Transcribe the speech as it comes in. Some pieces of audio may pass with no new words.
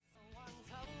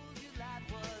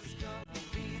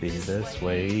be this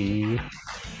way.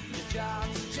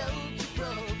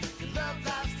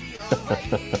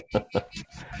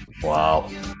 Wow.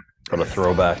 What a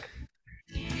throwback.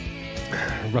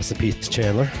 Rest in peace,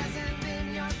 Chandler.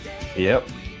 Yep.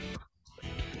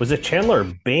 Was it Chandler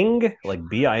Bing? Like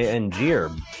Bing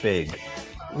or Big?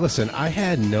 Listen, I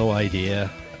had no idea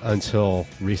until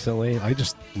recently. I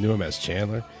just knew him as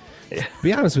Chandler. Yeah.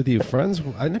 Be honest with you, Friends.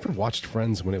 I never watched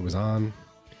Friends when it was on.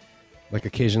 Like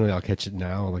occasionally, I'll catch it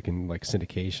now, like in like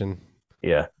syndication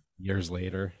Yeah. years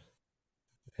later.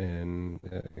 And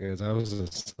because I was a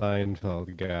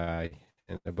Seinfeld guy,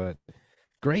 but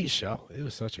great show. It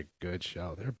was such a good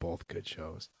show. They're both good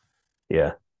shows.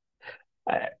 Yeah.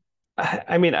 I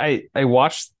I mean I would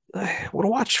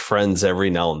watch Friends every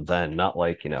now and then, not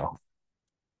like,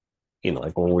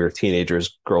 like when we were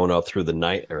teenagers growing up through the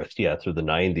night or yeah, through the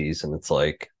 90s, and it's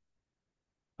like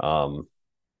um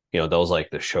that was like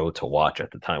the show to watch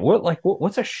at the time.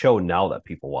 What's a show now that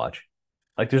people watch?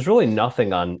 Like there's really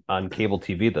nothing on cable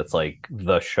TV that's like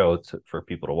the show for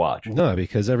people to watch. No,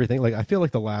 because everything like I feel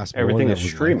like the last one Everything is that was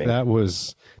like streaming. that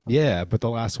was yeah, but the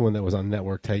last one that was on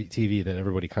network TV that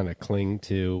everybody kind of clung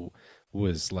to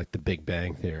was like The Big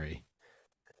Bang Theory.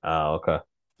 Oh, okay.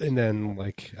 And then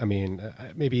like I mean,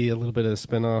 maybe a little bit of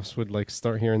spin-offs would like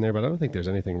start here and there, but I don't think there's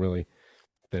anything really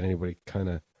that anybody kind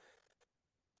of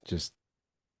just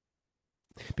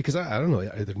because I don't know,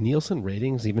 are the Nielsen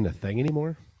ratings even a thing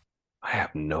anymore? I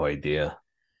have no idea.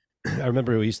 I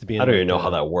remember it used to be I in don't even like know how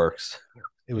that works.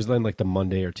 it was then like the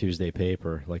Monday or Tuesday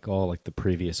paper, like all like the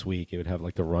previous week. It would have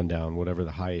like the rundown, whatever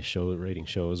the highest show rating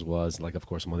shows was. Like, of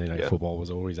course, Monday Night Yeah. Football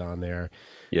was always on there, and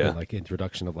Yeah. like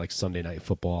introduction of like Sunday Night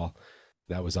Football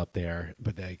that was up there.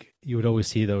 But like you would always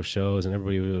see those shows, and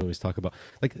everybody would always talk about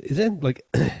like isn't like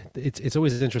it's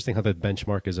always interesting how the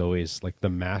benchmark is always like the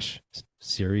MASH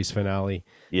series finale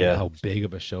and Yeah. how big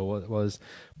of a show it was.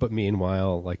 But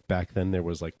meanwhile, like back then there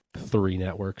was like three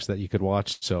networks that you could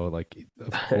watch, so like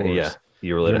of Yeah. course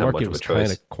You really your didn't have much market of a was kind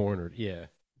choice. of cornered. Yeah,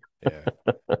 yeah.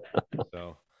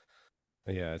 So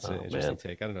yeah, it's an Oh interesting man.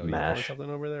 take. I don't know. You pouring MASH. something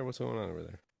over there? What's going on over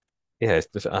there? Yeah,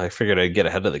 I figured I'd get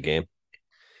ahead of the game.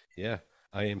 Yeah,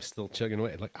 I am still chugging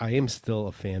away. Like I am still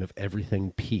a fan of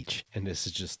everything peach, and this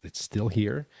is just it's still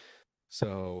here.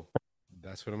 So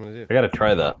that's what I'm gonna do. I gotta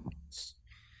try that.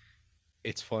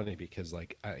 It's funny because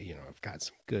like I've got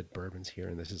some good bourbons here,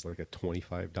 and this is like a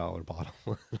 $25 bottle.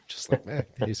 I'm just like man,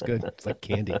 it tastes good. It's like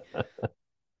candy.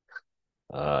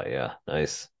 Yeah,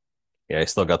 nice. Yeah, I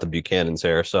still got the Buchanan's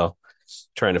here, so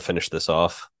trying to finish this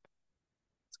off.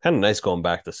 It's kind of nice going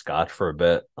back to Scotch for a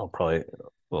bit. I'll probably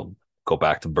well go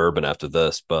back to bourbon after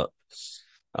this, but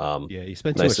um Yeah, you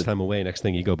spend too nice much to time away. Next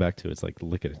thing you go back to, it's like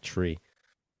licking a tree.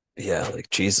 yeah, like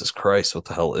Jesus Christ, what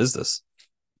the hell is this?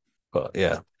 But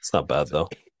yeah, it's not bad It's though.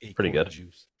 Pretty acorn good.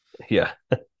 juice. Yeah.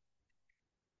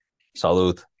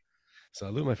 Salud.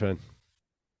 Salute, my friend.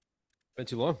 Been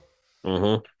too long.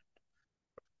 Mm-hmm.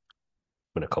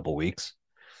 Been a couple weeks.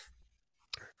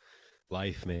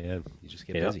 Life, man. You just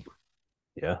get Yeah. busy.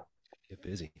 Yeah. Get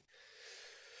busy.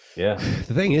 Yeah.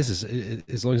 The thing is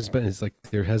as long as it's been, it's like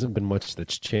there hasn't been much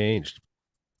that's changed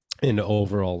in the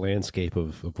overall landscape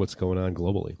of what's going on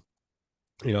globally.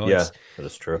 You know, Yeah, that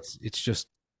is true. it's just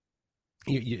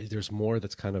there's more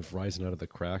that's kind of rising out of the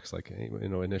cracks. Like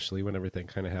initially when everything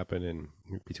kind of happened in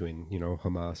between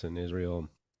Hamas and Israel,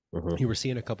 Mm-hmm. you were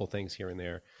seeing a couple things here and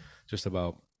there, just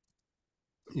about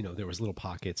there was little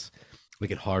pockets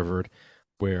like at Harvard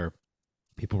where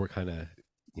people were kind of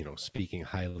speaking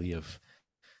highly of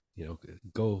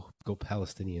go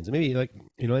Palestinians, and maybe like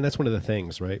and that's one of the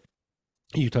things, right?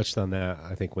 You touched on that,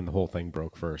 I think, when the whole thing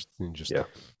broke first, and just Yeah.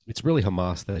 it's really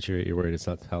Hamas that you're worried. It's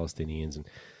not the Palestinians, and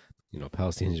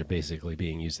Palestinians are basically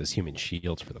being used as human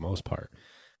shields for the most part.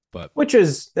 But Which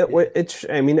is it's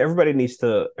I mean everybody needs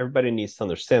to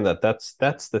understand that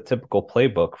that's the typical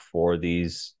playbook for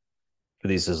these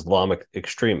Islamic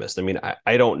extremists. I mean,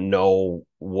 I don't know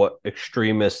what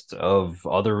extremists of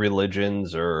other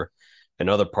religions or in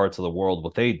other parts of the world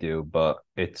what they do, but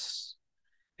it's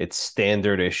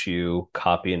standard issue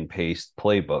copy and paste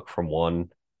playbook from one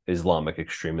Islamic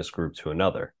extremist group to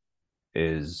another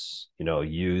is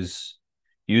use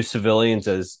civilians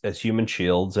as human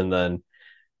shields, and then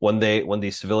when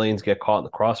these civilians get caught in the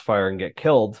crossfire and get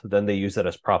killed, then they use that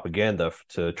as propaganda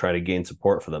to try to gain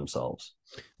support for themselves.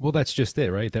 well, that's just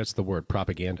it, right? That's the word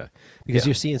propaganda, because Yeah.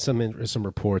 you're seeing some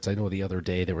reports. I know the other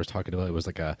day they were talking about it was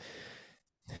like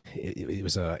it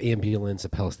was a ambulance, a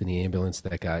Palestinian ambulance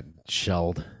that got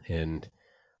shelled, and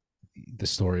the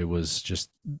story was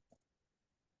just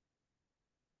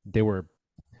they were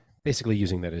basically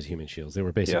using that as human shields. They were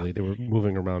Yeah. basically they were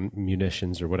moving around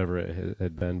munitions or whatever it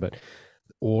had been, but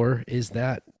or is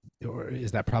that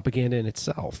propaganda in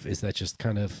itself? Is that just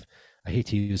kind of, I hate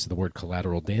to use the word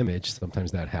collateral damage.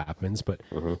 Sometimes that happens, but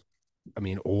Mm-hmm. I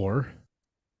mean, or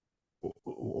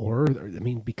I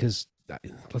mean, because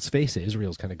let's face it,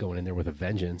 Israel's kind of going in there with a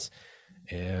vengeance,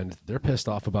 and they're pissed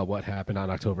off about what happened on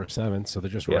October 7th, so they're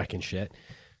just Yeah. wrecking shit.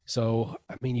 So,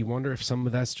 I mean, you wonder if some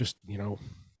of that's just,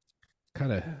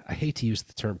 kind of, I hate to use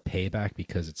the term payback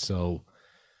because it's so,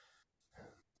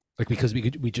 like, because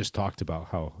we just talked about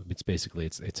how it's basically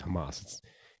it's Hamas. It's,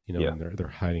 Yeah. and they're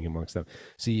hiding amongst them.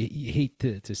 So you hate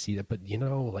to see that, but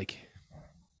like,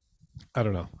 I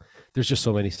don't know. There's just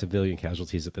so many civilian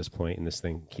casualties at this point, and this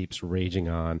thing keeps raging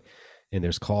on. And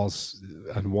there's calls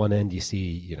on one end. You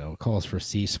see, calls for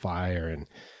ceasefire, and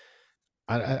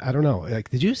I don't know. Like,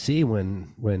 did you see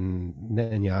when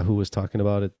Netanyahu was talking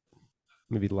about it?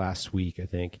 Maybe last week, I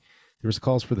think there was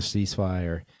calls for the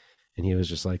ceasefire, and he was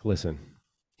just like, "Listen,"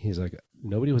 he's like,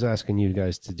 "Nobody was asking you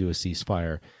guys to do a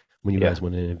ceasefire when you Yeah. guys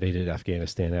went and invaded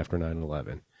Afghanistan after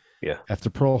 9/11. Yeah. After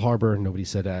Pearl Harbor,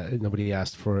 nobody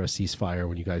asked for a ceasefire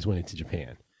when you guys went into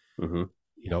Japan.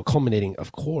 Mm-hmm. Culminating,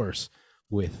 of course,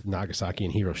 with Nagasaki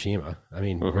and Hiroshima. I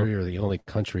mean, Mm-hmm. we're the only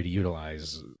country to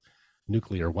utilize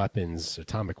nuclear weapons,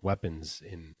 atomic weapons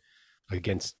in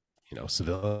against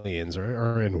civilians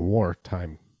or in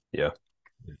wartime Yeah.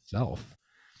 itself.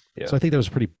 Yeah. So I think that was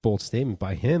a pretty bold statement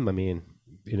by him. I mean,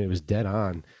 it was dead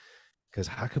on, because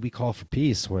how could we call for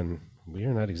peace when we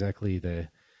are not exactly the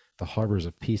harbors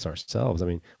of peace ourselves? I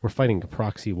mean, we're fighting a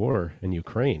proxy war in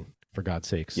Ukraine, for God's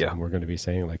sakes, Yeah. and we're going to be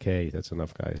saying like, "Hey, that's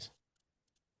enough, guys."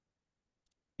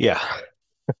 Yeah.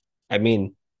 I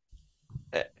mean,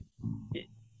 eh, it,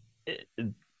 it,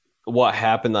 what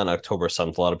happened on October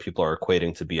 7th, a lot of people are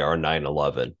equating to be our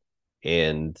 9/11.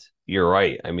 And you're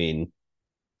right. I mean,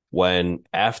 when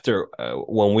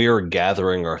we were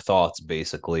gathering our thoughts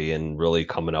basically and really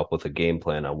coming up with a game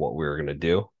plan on what we were going to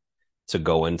do to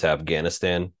go into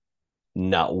Afghanistan,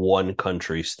 not one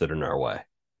country stood in our way.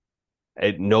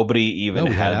 Nobody even No,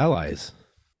 we had had allies.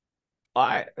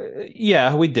 I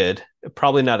yeah, we did.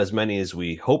 Probably not as many as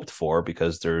we hoped for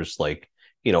because there's like,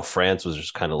 France was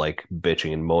just kind of like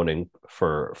bitching and moaning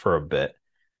for a bit.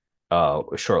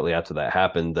 Shortly after that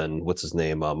happened, then what's his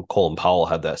name? Colin Powell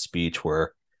had that speech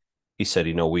where he said,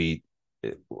 we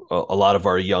a lot of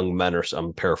our young men are,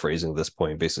 I'm paraphrasing at this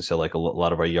point, basically said like a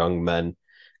lot of our young men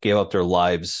gave up their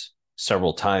lives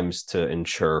several times to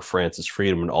ensure France's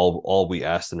freedom, and all we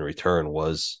asked in return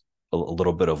was a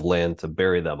little bit of land to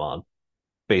bury them on,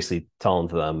 basically telling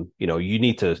to them, you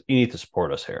need to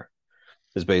support us here,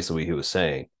 is basically what he was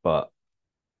saying. But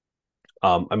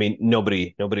I mean,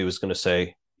 nobody was going to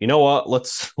say, you know what,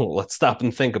 let's stop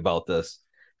and think about this,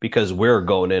 because we're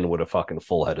going in with a fucking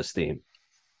full head of steam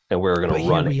and we're going But to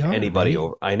here run we are, anybody right?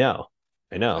 over. I know.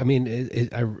 I mean,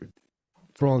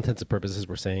 for all intents and purposes,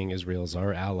 we're saying Israel's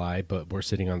our ally, but we're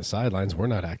sitting on the sidelines. We're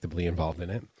not actively involved in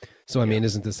it. So, I Yeah. mean,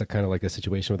 isn't this a kind of like a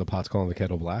situation with the pot's calling the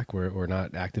kettle black, where we're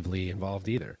not actively involved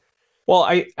either? Well,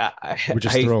 I We're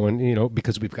just I throwing,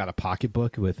 because we've got a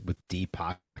pocketbook with deep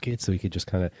pockets, so we could just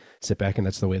kind of sit back, and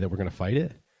that's the way that we're going to fight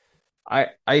it.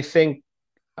 I think,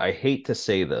 I hate to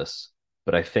say this,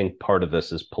 but I think part of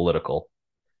this is political.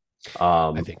 I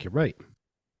Um, think you're right.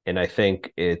 and I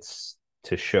think it's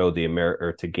to show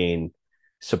or to gain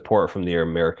support from the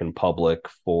American public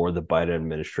for the Biden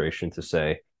administration to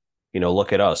say,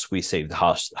 look at us, we saved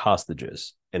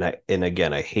hostages. And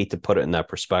again, I hate to put it in that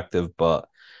perspective, but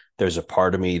there's a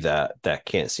part of me that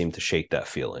can't seem to shake that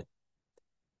feeling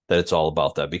that it's all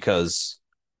about that, because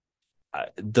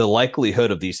the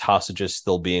likelihood of these hostages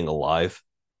still being alive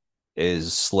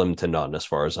is slim to none as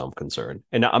far as I'm concerned.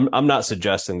 And I'm not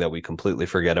suggesting that we completely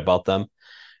forget about them.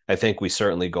 I think we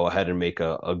certainly go ahead and make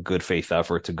a good faith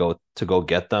effort to go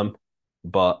get them,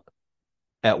 but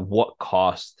at what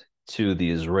cost to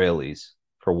the Israelis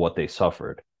for what they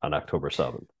suffered on October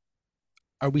 7th?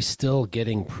 Are we still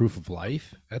getting proof of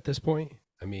life at this point?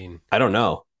 I mean, I don't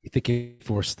know. you think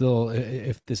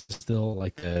if this is still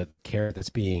like the carrot that's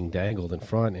being dangled in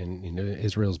front, and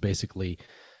Israel's basically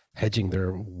hedging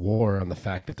their war on the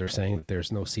fact that they're saying that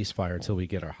there's no ceasefire until we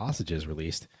get our hostages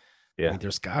released. I Yeah. mean,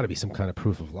 there's got to be some kind of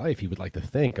proof of life. You would like to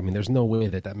think. I mean, there's no way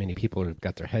that many people have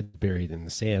got their heads buried in the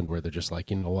sand where they're just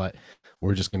like, you know what,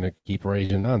 we're just going to keep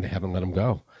raging on. They haven't let them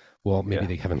go. Well, maybe Yeah.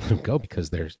 they haven't let them go because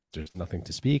there's nothing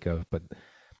to speak of. But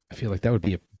I feel like that would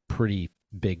be a pretty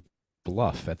big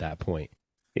bluff at that point.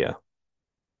 Yeah.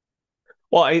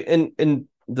 Well, and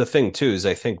the thing too is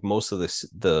I think most of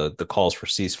the calls for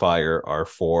ceasefire are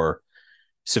for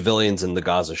civilians in the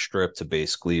Gaza Strip to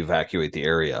basically evacuate the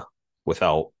area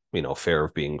without, fear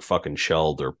of being fucking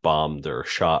shelled or bombed or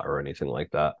shot or anything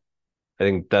like that. I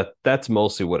think that's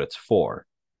mostly what it's for.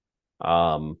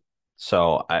 Um,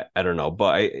 so I don't know,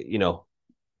 but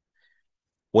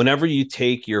whenever you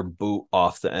take your boot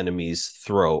off the enemy's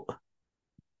throat,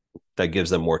 that gives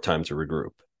them more time to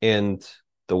regroup. And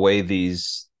the way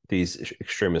these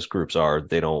extremist groups are,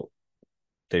 they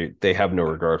have no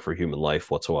regard for human life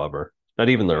whatsoever, not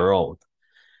even Yeah. their own.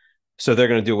 So they're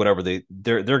going to do whatever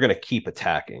they're going to keep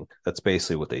attacking. That's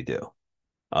basically what they do.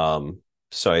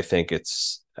 So I think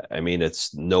it's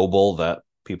noble that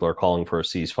people are calling for a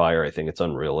ceasefire. I think it's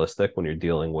unrealistic when you're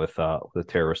dealing with a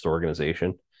terrorist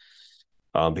organization,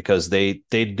 because they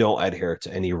don't adhere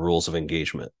to any rules of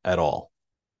engagement at all.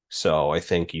 So I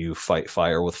think you fight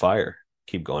fire with fire.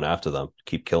 Keep going after them.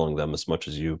 Keep killing them as much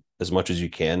as you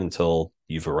can until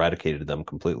you've eradicated them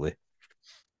completely.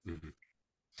 Mhm.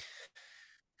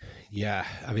 Yeah,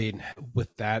 I mean,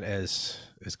 with that as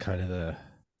kind of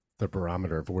the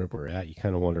barometer of where we're at, you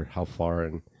kind of wonder how far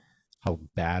and how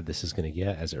bad this is going to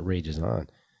get as it rages on,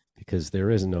 because there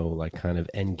is no like kind of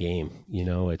end game.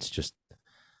 It's just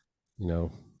you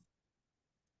know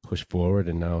push forward,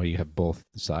 and now you have both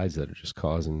sides that are just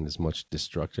causing as much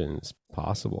destruction as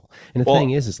possible. And the thing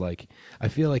Well, is like I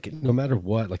feel like no matter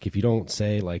what, like if you don't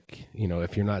say like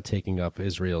if you're not taking up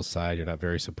Israel's side, you're not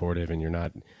very supportive, and you're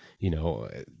not you know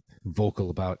vocal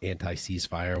about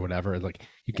anti-ceasefire or whatever, like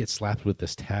you get slapped with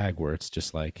this tag where it's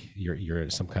just like you're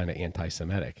some kind of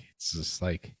anti-Semitic. It's just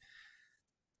like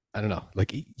I don't know,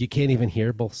 like you can't even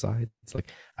hear both sides. It's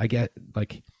like I get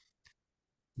like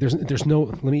there's no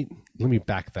let me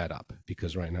back that up,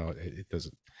 because right now it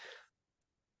doesn't.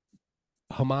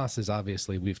 Hamas is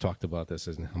obviously, we've talked about this,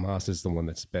 and Hamas is the one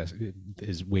that's best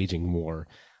is waging war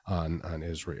on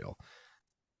Israel.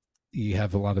 You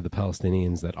have a lot of the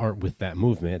Palestinians that aren't with that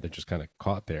movement. They're just kind of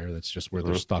caught there. That's just where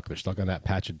they're mhm, stuck. They're stuck on that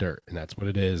patch of dirt, and that's what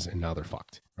it is. And now they're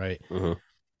fucked, right? mhm.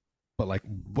 But like,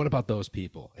 what about those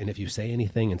people? And if you say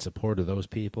anything in support of those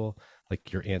people,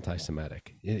 like you're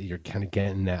anti-Semitic. You're kind of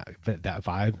getting that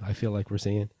vibe. I feel like we're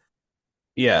seeing.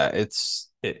 Yeah, it's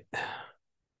like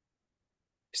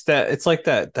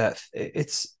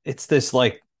it's this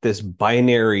like this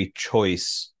binary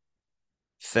choice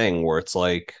thing where it's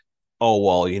like, oh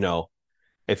well,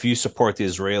 if you support the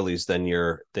Israelis, then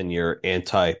you're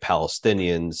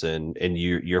anti-Palestinians, and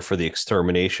you're for the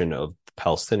extermination of the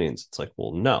Palestinians. It's like,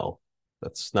 well, no,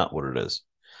 that's not what it is.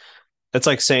 It's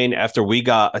like saying after we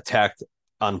got attacked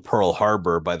on Pearl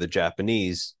Harbor by the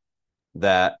Japanese,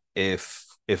 that if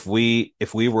we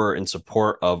were in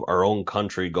support of our own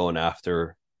country going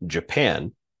after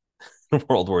Japan in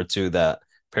World War II, that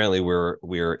apparently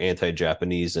we were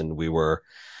anti-Japanese, and we were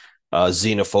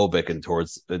xenophobic and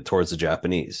towards the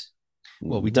Japanese.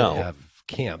 Well, we did No. have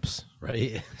camps,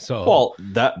 right? So Well,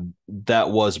 that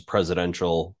was a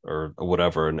presidential or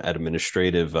whatever, an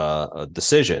administrative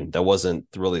decision. That wasn't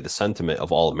really the sentiment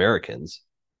of all Americans.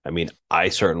 I mean, I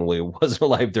certainly wasn't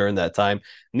alive during that time.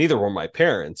 Neither were my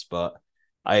parents, but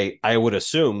I would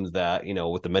assume that,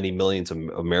 with the many millions of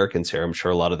Americans here, I'm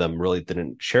sure a lot of them really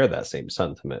didn't share that same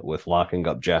sentiment with locking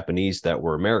up Japanese that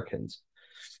were Americans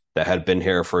that had been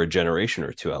here for a generation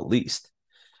or two at least.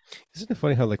 isn't it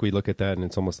funny how like we look at that and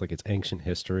it's almost like it's ancient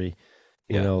history,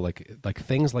 Yeah, like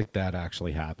things like that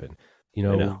actually happen. You I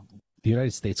know, know. the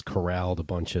United States corralled a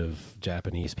bunch of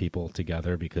Japanese people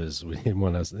together because we didn't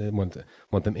want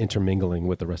them intermingling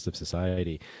with the rest of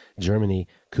society. Germany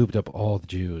cooped up all the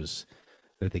Jews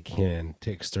that they can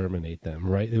to exterminate them,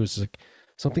 right? It was like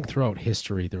something throughout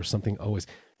history. There was something always,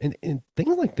 and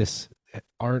things like this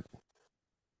aren't,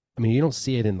 I mean, you don't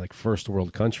see it in like first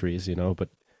world countries, but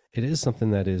it is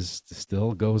something that is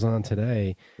still goes on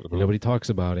today, and Hmm. nobody talks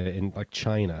about it. In like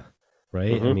China,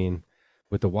 right? I Hmm. mean,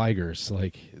 with the Uyghurs,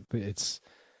 like it's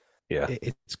Yeah.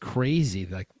 it's crazy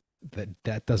like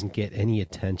that doesn't get any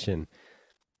attention,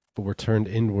 but we're turned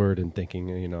inward and thinking,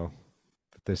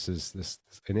 that this is this,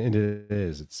 and it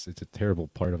is. It's a terrible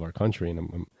part of our country,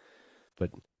 and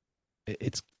but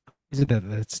it's crazy that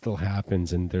that still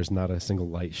happens, and there's not a single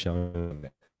light shone.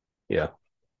 Yeah,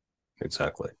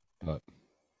 exactly. But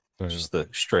I don't know. Just the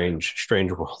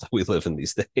strange world that we live in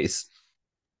these days.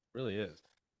 Really is.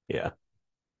 Yeah,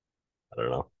 I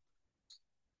don't know.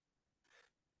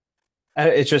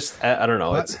 It's just I don't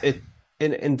know. But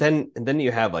And then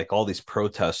you have like all these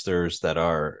protesters that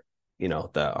are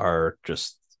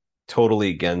just totally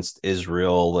against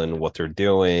Israel and what they're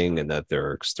doing, and that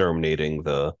they're exterminating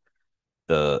the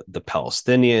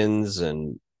Palestinians,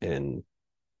 and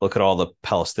look at all the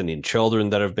Palestinian children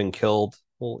that have been killed.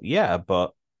 Well, yeah,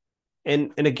 but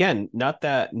and again, not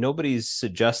that nobody's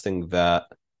suggesting that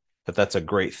that's a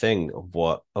great thing of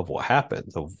what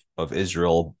happened, of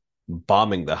Israel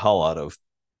bombing the hell out of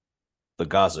the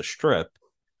Gaza Strip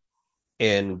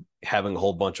and having a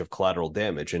whole bunch of collateral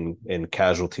damage and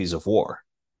casualties of war.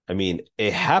 I mean,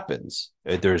 it happens.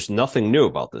 There's nothing new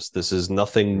about this. This is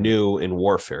nothing new in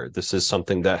warfare. This is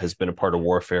something that has been a part of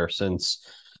warfare since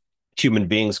human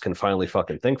beings can finally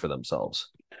fucking think for themselves.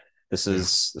 Yeah. This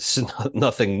is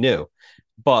nothing new.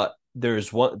 But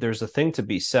there's a thing to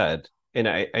be said, and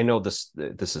I know this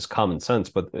is common sense,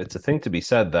 but it's a thing to be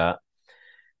said that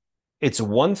it's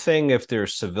one thing if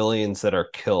there's civilians that are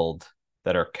killed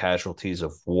that are casualties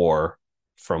of war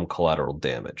from collateral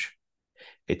damage.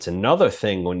 It's another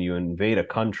thing when you invade a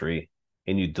country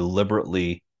and you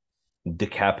deliberately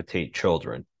decapitate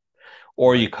children,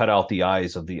 or you Right. cut out the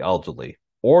eyes of the elderly,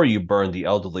 or you burn the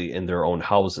elderly in their own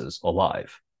houses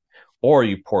alive, or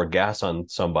you pour gas on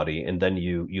somebody and then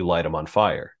you light them on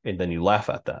fire and then you laugh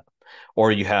at that,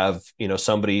 or you have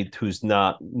somebody who's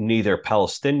not neither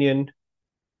Palestinian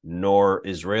nor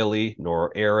Israeli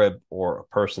nor Arab or a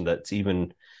person that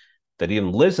even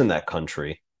lives in that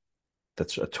country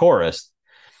that's a tourist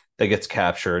that gets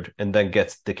captured and then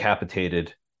gets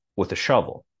decapitated with a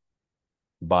shovel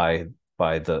by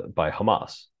by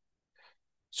Hamas.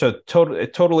 So a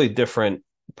totally different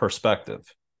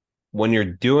perspective. When you're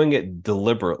doing it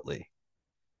deliberately,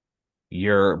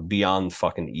 you're beyond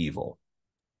fucking evil.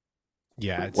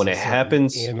 Yeah, When it it's like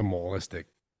happens, animalistic.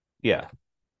 yeah.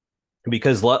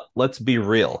 Because let's be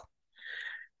real.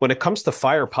 When it comes to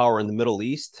firepower in the Middle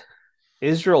East,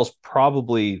 Israel's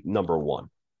probably number one.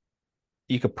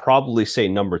 You could probably say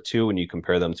number two when you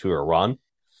compare them to Iran,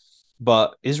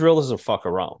 but Israel doesn't fuck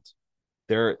around.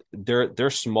 They're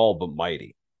small but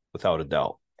mighty, without a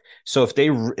doubt. So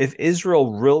if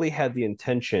Israel really had the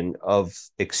intention of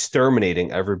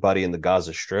exterminating everybody in the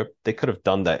Gaza Strip, they could have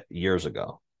done that years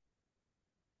ago,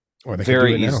 Or they could do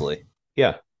very it now. easily.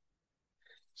 Yeah,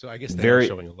 So I guess they are very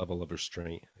showing a level of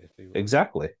restraint, if you will.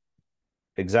 exactly,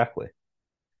 exactly.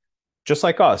 Just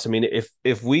like us. I mean,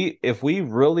 if we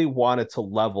really wanted to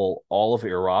level all of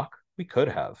Iraq, we could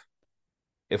have.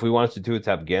 If we wanted to do it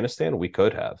to Afghanistan, we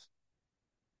could have.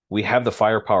 We have the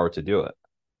firepower to do it.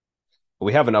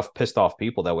 We have enough pissed off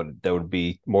people that would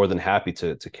be more than happy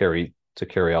to carry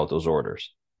out those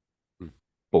orders. Hmm.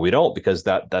 But we don't because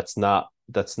that's not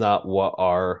what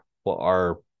our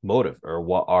motive or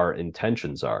what our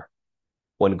intentions are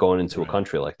when going into a Right.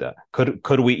 country like that.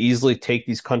 Could we easily take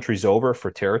these countries over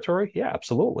for territory? Yeah,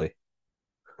 absolutely.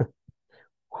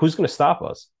 Who's going to stop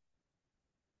us?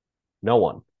 No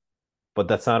one. But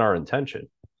that's not our intention.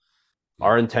 Hmm.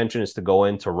 Our intention is to go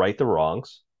in to right the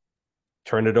wrongs,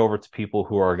 turn it over to people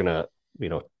who are going to,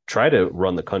 try to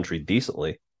run the country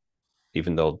decently,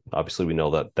 even though obviously we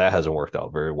know that hasn't worked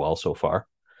out very well so far.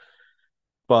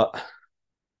 But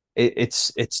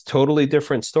it's totally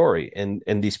different story, and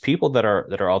these people that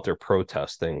are out there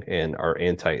protesting and are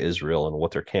anti-Israel and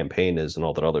what their campaign is and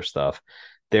all that other stuff,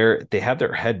 they have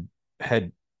their head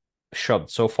shoved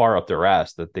so far up their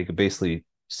ass that they could basically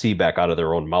see back out of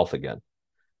their own mouth again.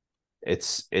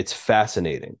 It's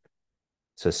fascinating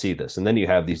to see this. And then you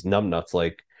have these numbnuts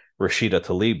like Rashida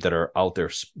Tlaib that are out there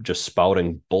just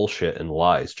spouting bullshit and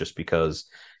lies just because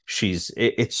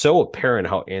it's so apparent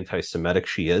how anti-Semitic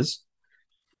she is.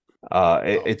 Oh,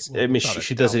 It's well, I mean without she, a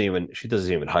she doesn't doubt. even she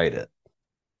doesn't even hide it.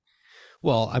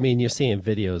 Well, I mean, you're seeing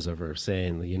videos of her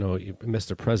saying,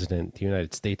 Mr. President, the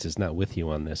United States is not with you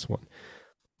on this one.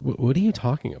 What are you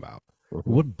talking about?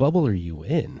 Mm-hmm. What bubble are you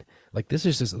in? Like, this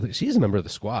is just, she's a member of the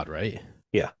squad, right?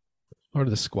 Yeah. Part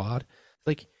of the squad.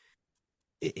 Like,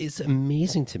 it's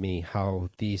amazing to me how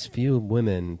these few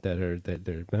women that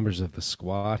they're members of the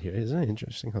squad here. Isn't it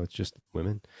interesting how it's just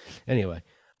women? Anyway,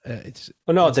 it's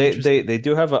Oh no, it's they they interesting. they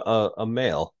do have a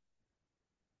male.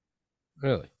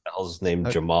 Really. His name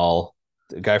I, Jamal,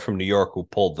 the guy from New York who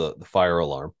pulled the fire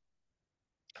alarm.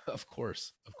 of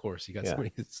course, you got Yeah,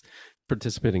 somebody that's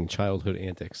participating in childhood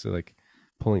antics, so like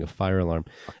pulling a fire alarm.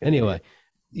 fucking Anyway,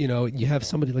 idiot. you have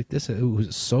somebody like this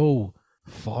who's so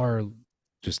far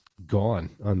just gone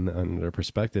on their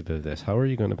perspective of this. How are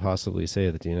you going to possibly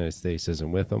say that the United States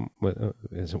isn't with them?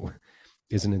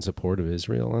 Isn't in support of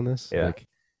Israel on this? Yeah. Like,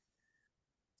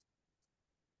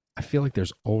 I feel like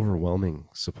there's overwhelming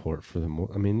support for them.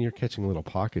 I mean, you're catching little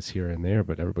pockets here and there,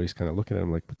 but everybody's kind of looking at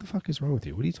them like, "What the fuck is wrong with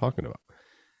you? What are you talking about?"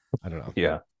 I don't know.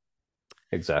 Yeah,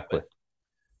 exactly.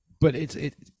 But but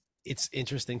it's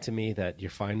interesting to me that you're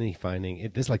finally finding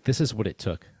it. This is what it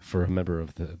took for a member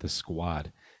of the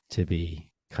squad to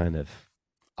be kind of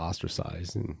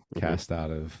ostracized and Mm-hmm. cast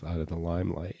out of the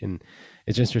limelight. And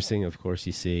it's interesting, of course.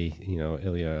 You see,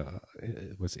 Ilian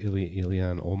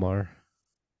Omar.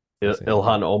 Am I saying that right?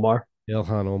 Ilhan Omar.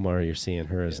 Ilhan Omar. You're seeing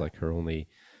her as Yeah. like her only.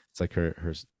 It's like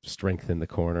her strength in the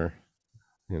corner.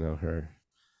 You know, her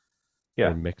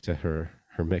Yeah. Mick to her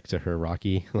Mick to her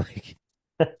Rocky. Like,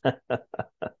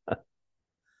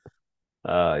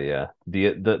 Yeah.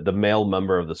 The male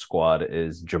member of the squad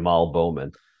is Jamal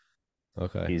Bowman.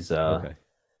 okay, He's okay,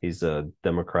 he's a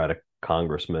Democratic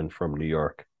congressman from New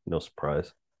York. No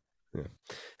surprise. yeah.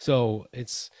 So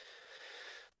it's,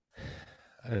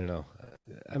 I don't know.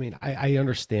 I mean, I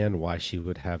understand why she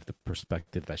would have the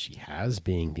perspective that she has,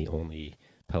 being the only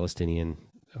Palestinian,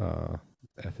 uh,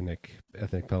 ethnic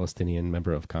Palestinian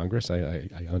member of Congress. I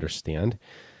understand,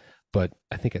 but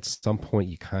I think at some point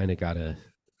you kind of gotta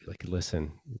like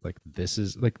listen. Like this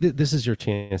is like this is your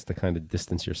chance to kind of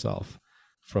distance yourself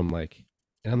from like.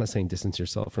 And I'm not saying distance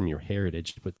yourself from your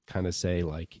heritage, but kind of say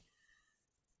like,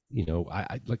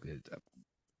 I like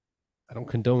I don't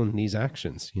condone these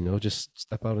actions. Just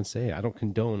step out and say, I don't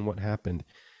condone what happened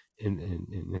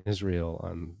in Israel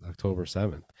on October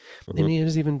 7th. I Hmm. mean,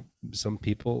 there's even some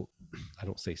people, I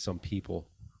don't say some people.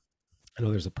 I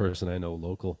know there's a person I know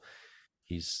local.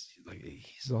 He's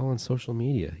all on social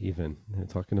media, even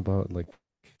talking about like,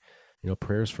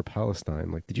 prayers for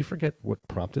Palestine. Like, did you forget what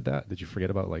prompted that? Did you forget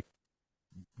about like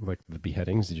the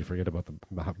beheadings? Did you forget about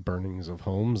the burnings of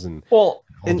homes and Well,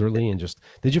 and elderly, and just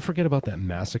did you forget about that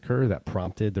massacre that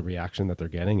prompted the reaction that they're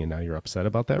getting, and now you're upset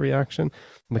about that reaction?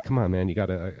 I'm like, come on, man, you got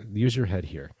to use your head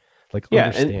here. Like, yeah,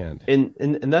 understand.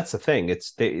 and that's the thing.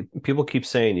 It's people keep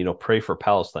saying, pray for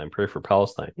Palestine, pray for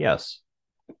Palestine. Yes.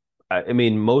 I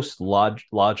mean, most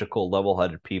logical,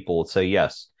 level-headed people would say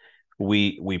yes.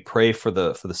 We pray for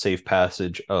the safe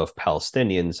passage of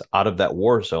Palestinians out of that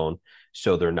war zone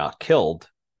so they're not killed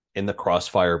in the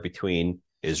crossfire between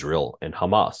Israel and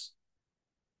Hamas.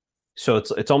 So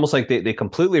it's almost like they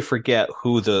completely forget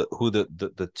who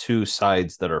the two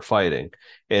sides that are fighting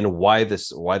and why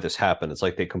this happened. It's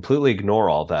like they completely ignore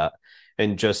all that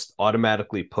and just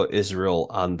automatically put Israel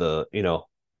on the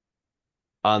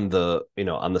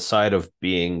side of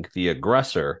being the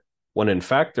aggressor when in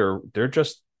fact they're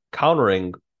just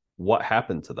countering what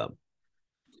happened to them.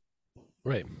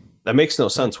 Right. That makes no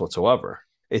Right. sense whatsoever.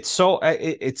 It's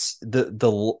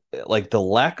the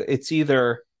lack. It's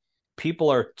either people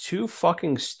are too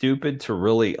fucking stupid to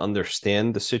really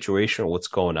understand the situation or what's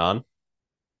going on,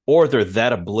 or they're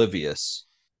that oblivious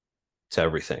to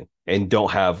everything and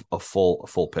don't have a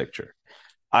full picture.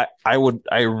 I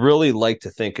really like to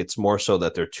think it's more so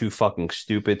that they're too fucking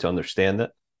stupid to understand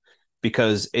it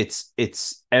because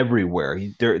it's everywhere.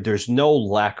 There's no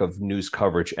lack of news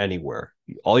coverage anywhere.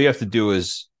 All you have to do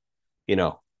is, you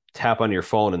know, tap on your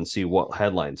phone and see what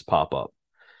headlines pop up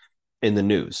in the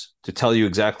news to tell you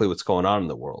exactly what's going on in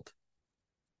the world.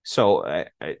 So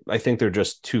I think they're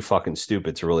just too fucking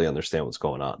stupid to really understand what's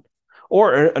going on.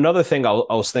 Or another thing I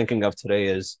was thinking of today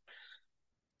is,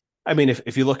 I mean,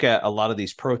 if you look at a lot of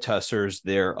these protesters,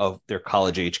 they're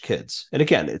college age kids, and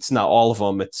again, it's not all of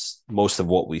them; it's most of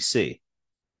what we see.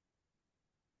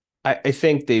 I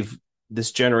think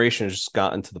this generation has just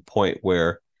gotten to the point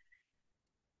where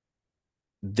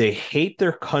they hate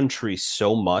their country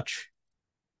so much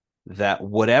that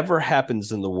whatever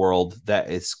happens in the world that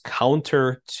is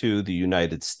counter to the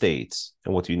United States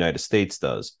and what the United States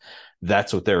does,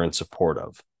 that's what they're in support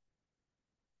of.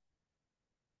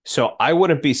 So I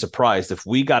wouldn't be surprised if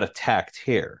we got attacked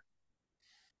here,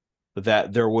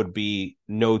 that there would be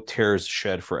no tears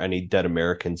shed for any dead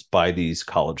Americans by these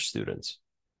college students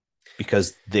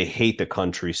because they hate the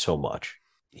country so much.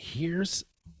 Here's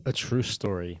a true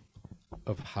story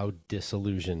of how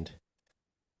disillusioned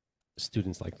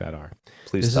students like that are.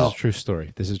 Please This is a tell. true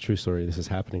story. This is a true story. This is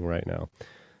happening right now.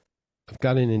 I've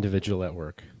got an individual at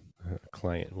work, a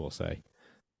client, we'll say,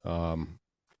 um,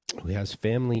 who has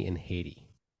family in Haiti.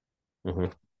 Mm-hmm.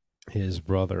 His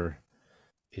brother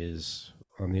is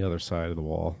on the other side of the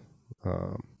wall,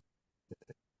 um,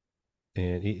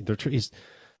 and he's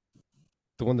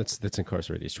the one that's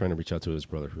incarcerated. He's trying to reach out to his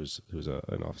brother, who's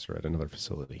an officer at another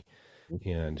facility,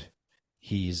 and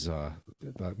he's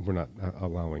we're not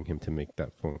allowing him to make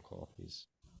that phone call.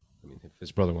 I mean, if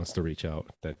his brother wants to reach out,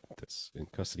 that's in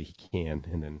custody, he can,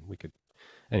 and then we could.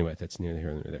 Anyway, that's neither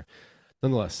here nor there.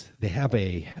 Nonetheless, they have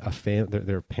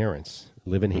their parents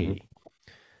live in Mm-hmm. Haiti.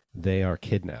 They are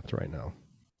kidnapped right now.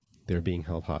 They're being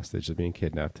held hostage. They're being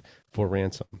kidnapped for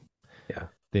ransom.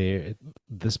 Yeah.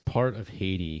 This part of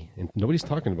Haiti, and nobody's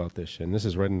talking about this shit, and this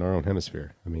is right in our own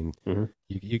hemisphere. I mean, Mm-hmm.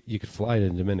 you could fly to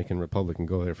the Dominican Republic and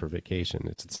go there for vacation.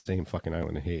 It's the same fucking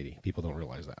island in Haiti. People don't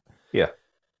realize that. Yeah.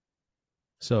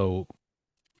 So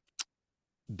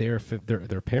their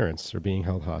parents are being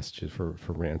held hostage for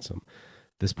ransom.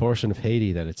 This portion of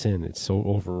Haiti that it's so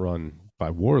overrun by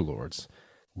warlords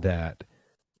that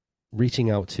reaching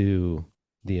out to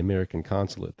the American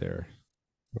consulate there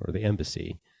or the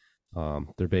embassy,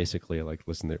 they're basically like,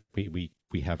 listen,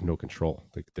 we have no control.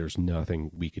 Like, there's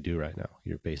nothing we could do right now.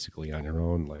 You're basically on your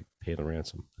own. Like, pay the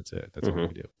ransom. That's it. That's all we Hmm.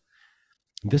 can do.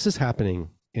 This is happening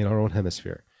in our own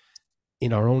hemisphere,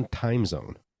 in our own time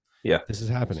zone. Yeah. This is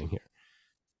happening here,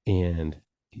 and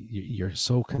you're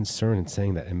so concerned in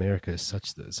saying that America is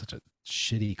such a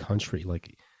shitty country.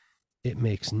 Like, it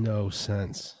makes no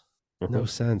sense. Hmm. No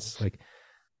sense. Like,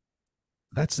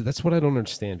 that's what I don't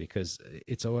understand, because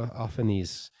it's often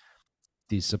these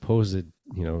supposed,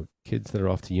 kids that are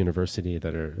off to university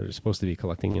that are supposed to be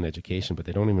collecting an education, but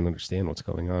they don't even understand what's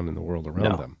going on in the world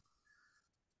around No. them.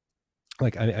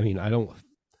 Like, I mean, I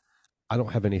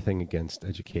don't have anything against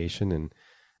education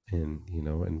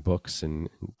and books and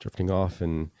drifting off,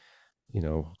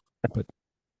 but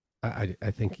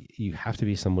I think you have to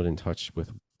be somewhat in touch with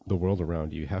the world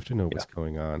around you. You have to know Yeah. what's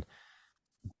going on.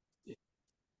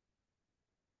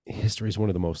 History is one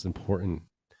of the most important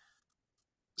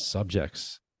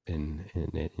subjects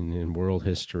in world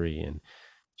history, and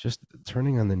just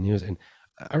turning on the news. And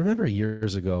I remember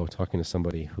years ago talking to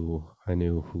somebody who I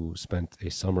knew who spent a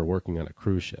summer working on a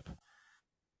cruise ship.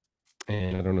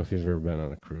 And I don't know if you've ever been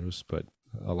on a cruise, but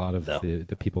a lot of No.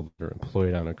 the people that are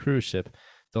employed on a cruise ship,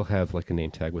 they'll have like a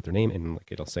name tag with their name, and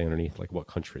like it'll say underneath like what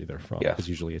country they're from, Yeah. because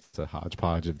usually it's a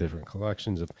hodgepodge of different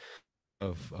collections of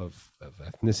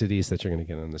ethnicities that you're going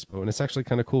to get on this boat. And it's actually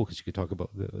kind of cool because you could talk about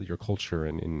your culture,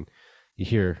 and you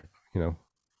hear,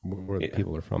 where the Yeah.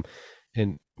 people are from.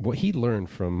 And what he learned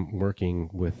from working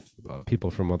with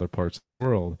people from other parts of the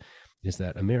world is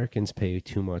that Americans pay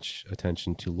too much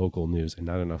attention to local news and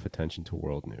not enough attention to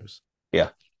world news.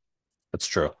 Yeah. That's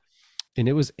true. And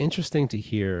it was interesting to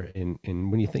hear. And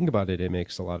when you think about it, it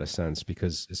makes a lot of sense,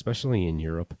 because especially in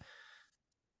Europe,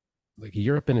 like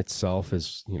Europe in itself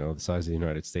is, the size of the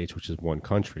United States, which is one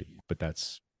country, but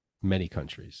that's many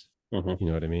countries. Hmm. You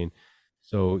know what I mean?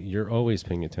 So you're always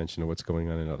paying attention to what's going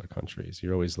on in other countries.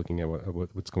 You're always looking at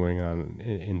what's going on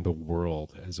in the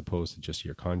world, as opposed to just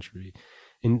your country.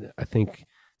 And I think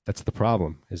that's the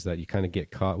problem, is that you kind of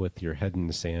get caught with your head in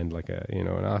the sand, like an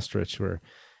ostrich, where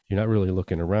you're not really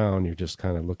looking around. You're just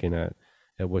kind of looking at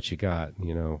what you got.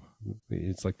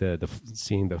 It's like the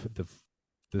seeing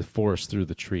the forest through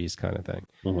the trees kind of thing.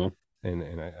 Hmm.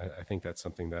 And I think that's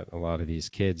something that a lot of these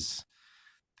kids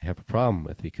have a problem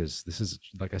with, because this is,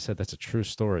 like I said, that's a true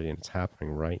story, and it's happening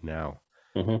right now.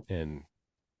 Hmm. And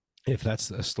if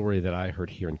that's a story that I heard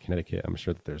here in Connecticut, I'm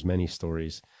sure that there's many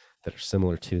stories that are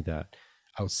similar to that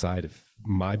outside of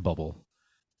my bubble.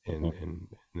 and Hmm. and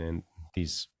and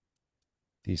these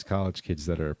these college kids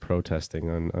that are protesting,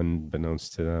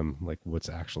 unbeknownst to them, like what's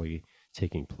actually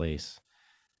taking place.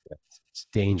 It's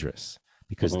dangerous,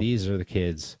 because Hmm. these are the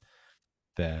kids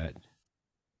that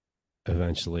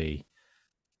eventually,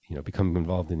 become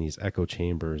involved in these echo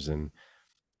chambers, and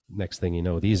next thing you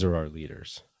know, these are our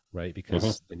leaders, right? Hmm.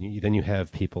 Because then you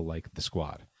have people like the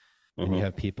squad. Then you Hmm.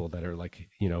 have people that are like,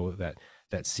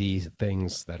 that see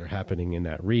things that are happening in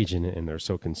that region, and they're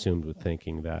so consumed with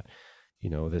thinking that,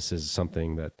 this is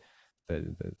something that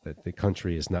the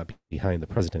country is not behind the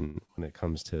president when it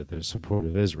comes to their support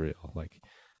of Israel. Like,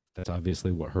 that's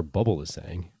obviously what her bubble is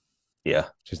saying. Yeah.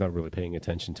 She's not really paying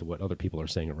attention to what other people are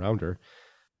saying around her.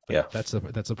 But Yeah.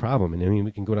 that's a problem. And I mean,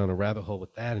 we can go down a rabbit hole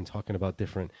with that, and talking about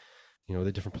different,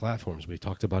 the different platforms. We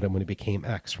talked about it when it became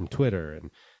X from Twitter,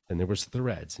 and then there was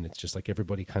Threads, and it's just like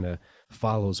everybody kind of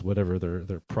follows whatever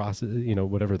their process,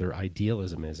 whatever their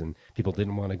idealism is. And people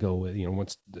didn't want to go with,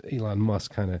 once Elon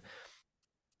Musk kind of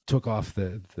took off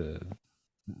the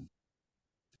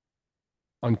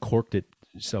uncorked it,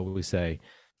 so we say,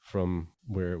 from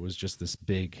where it was just this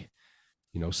big,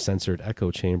 censored echo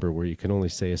chamber where you can only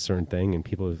say a certain thing, and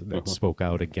people that Hmm. spoke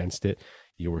out against it,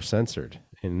 you were censored.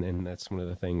 And that's one of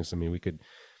the things. I mean, we could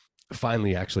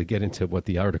finally actually get into what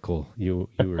the article you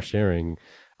were sharing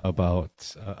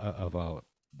about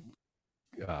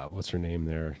what's her name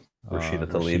there, Rashida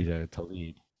Tlaib. Rashida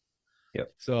Tlaib.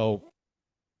 Yep. So,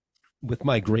 with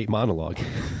my great monologue,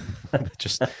 that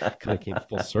just kind of came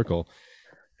full circle.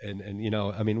 And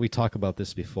I mean, we talk about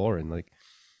this before, and like,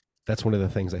 that's one of the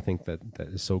things I think that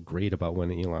is so great about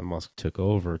when Elon Musk took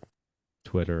over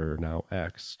Twitter, now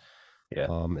X,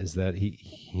 Yeah. is that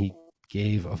he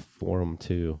gave a forum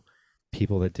to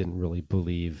people that didn't really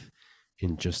believe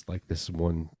in just like this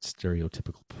one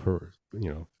stereotypical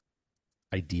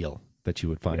ideal that you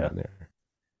would find Yeah. on there.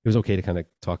 It was okay to kind of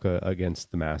talk against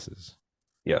the masses.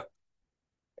 Yeah.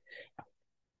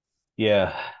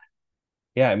 Yeah.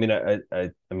 Yeah. I mean,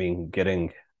 I mean,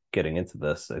 getting into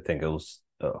this, I think it was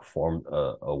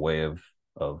a way of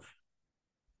of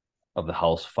the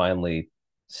House finally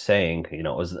saying,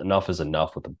 enough is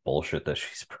enough with the bullshit that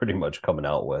she's pretty much coming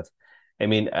out with. I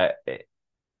mean,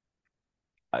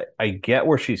 I get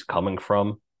where she's coming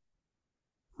from,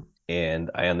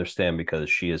 and I understand because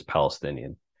she is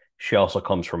Palestinian. She also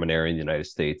comes from an area in the United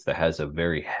States that has a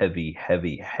very heavy,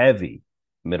 heavy, heavy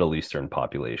Middle Eastern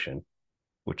population,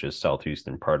 which is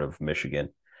southeastern part of Michigan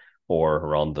or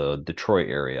around the Detroit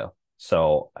area.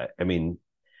 So, I mean,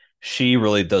 she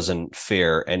really doesn't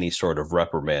fear any sort of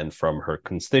reprimand from her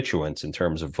constituents in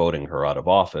terms of voting her out of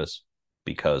office,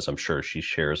 because I'm sure she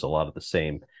shares a lot of the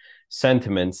same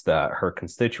sentiments that her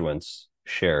constituents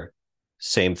share.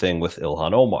 Same thing with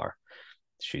Ilhan Omar.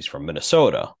 She's from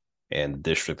Minnesota, and the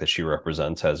district that she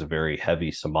represents has a very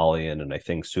heavy Somalian and I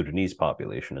think Sudanese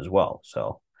population as well.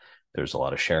 So there's a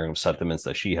lot of sharing of sentiments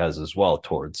that she has as well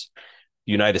towards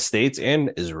the United States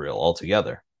and Israel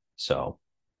altogether. So,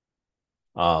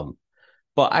 um,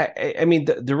 but I mean,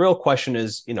 the real question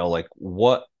is, like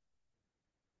what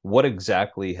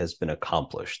exactly has been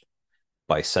accomplished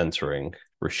by censoring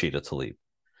Rashida Tlaib?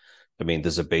 I mean,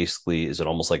 is it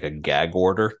almost like a gag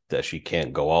order that she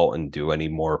can't go out and do any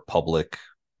more public,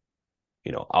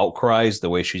 outcries the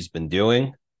way she's been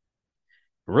doing?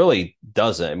 Really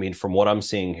doesn't. I mean, from what I'm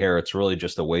seeing here, it's really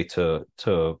just a way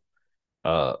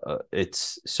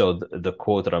it's so the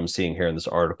quote that I'm seeing here in this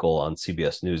article on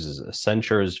CBS News is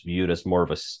censure is viewed as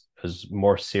as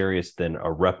more serious than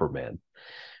a reprimand,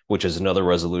 which is another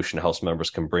resolution House members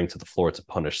can bring to the floor to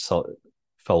punish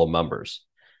fellow members.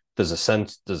 Does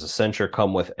a censure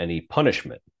come with any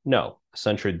punishment? No. A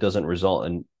censure doesn't result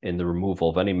in the removal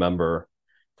of any member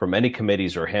from any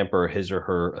committees or hamper his or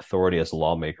her authority as a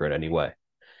lawmaker in any way.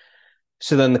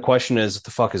 So then the question is, what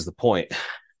the fuck is the point?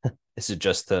 Is it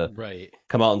just to Right.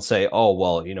 come out and say, oh,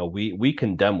 well, we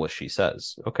condemn what she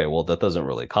says? Okay, well, that doesn't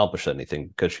really accomplish anything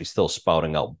because she's still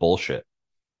spouting out bullshit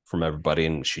from everybody,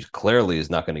 and she clearly is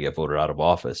not going to get voted out of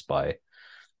office by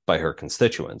her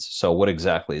constituents. So what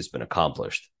exactly has been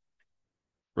accomplished?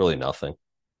 Really nothing.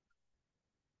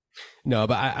 No,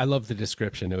 but I love the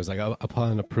description. It was like,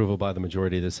 upon approval by the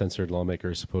majority, the censored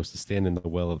lawmaker is supposed to stand in the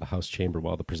well of the House chamber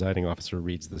while the presiding officer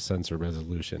reads the censor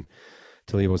resolution.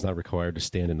 Tlaib was not required to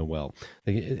stand in the well.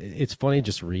 Like, it's funny,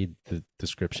 just read the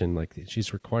description. Like,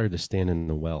 she's required to stand in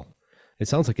the well. It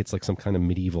sounds like it's like some kind of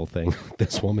medieval thing.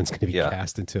 This woman's going to be Yeah.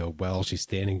 cast into a well. She's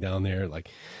standing down there, like,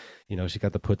 she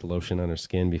got to put the lotion on her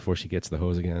skin before she gets the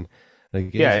hose again.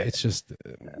 Like, Yeah. it's just,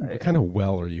 what kind of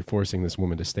well are you forcing this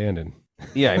woman to stand in?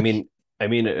 Yeah. I Like,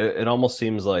 mean, it almost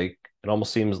seems like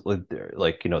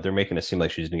they're making it seem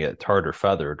like she's gonna get tarred or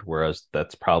feathered, whereas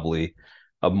that's probably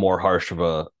a more harsh of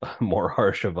a more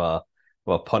harsh of a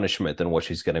punishment than what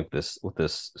she's getting with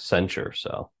this censure.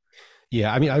 So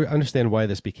yeah, I mean, I understand why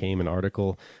this became an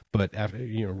article, but after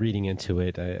reading into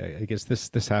it, I guess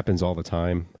this happens all the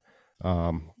time.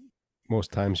 Um,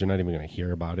 Most times you're not even going to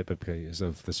hear about it, but because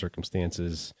of the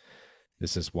circumstances,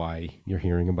 this is why you're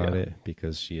hearing about yeah, it,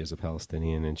 because she is a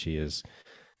Palestinian and she is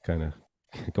kind of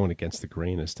going against the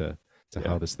grain as to yeah,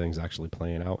 how this thing's actually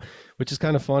playing out, which is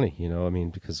kind of funny, I mean,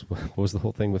 because what was the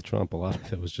whole thing with Trump? A lot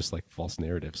of it was just like false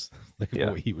narratives, like yeah,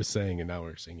 what he was saying, and now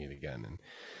we're seeing it again, and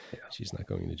yeah. she's not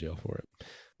going to jail for it.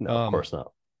 No, of Um, course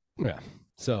not. yeah.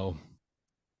 So,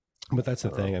 but that's I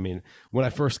the don't know. thing. I mean, when I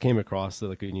first came across it,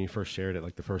 like when you first shared it,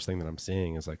 like the first thing that I'm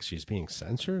seeing is like she's being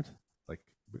censored. Like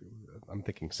I'm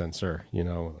thinking censor,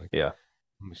 like Yeah,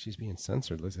 she's being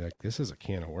censored. Like this is a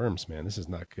can of worms, man. This is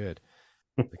not good.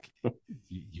 Like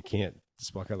you can't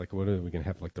speak out. Like what are we gonna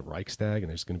have? Like the Reichstag, and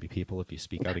there's gonna be people if you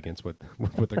speak out against what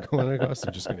they're going across,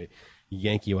 they're just gonna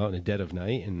yank you out in the dead of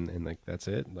night, and like that's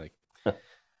it. Like,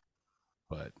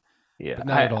 but yeah.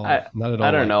 not at all, not at I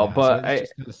all don't like know, that. So but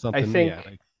it's just kind of I something. Yeah. think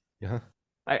Like, yeah.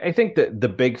 I think that the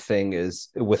big thing is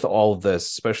with all of this,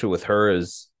 especially with her,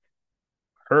 is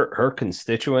her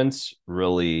constituents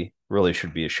really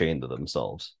should be ashamed of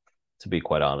themselves, to be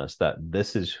quite honest, that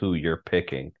this is who you're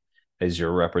picking as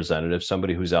your representative,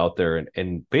 somebody who's out there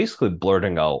and basically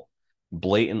blurting out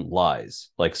blatant lies,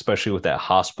 like especially with that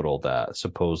hospital that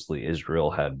supposedly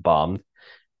Israel had bombed.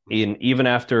 And even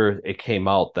after it came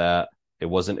out that it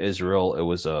wasn't Israel, it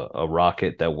was a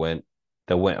rocket that went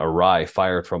awry,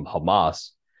 fired from Hamas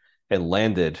and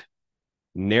landed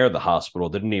near the hospital.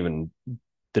 Didn't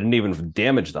even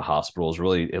damage the hospitals.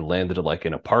 Really, it landed like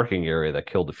in a parking area that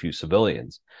killed a few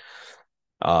civilians.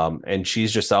 And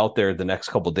she's just out there the next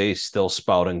couple of days still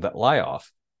spouting that lie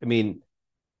off. I mean,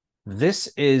 this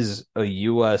is a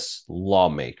U.S.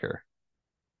 lawmaker,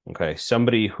 okay,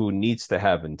 somebody who needs to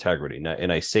have integrity.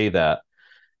 And I say that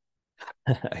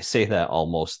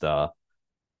almost a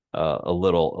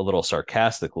little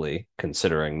sarcastically,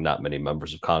 considering not many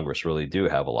members of Congress really do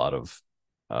have a lot of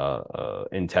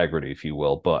integrity, if you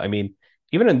will. But I mean,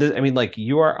 even in this, I mean, like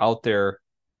you are out there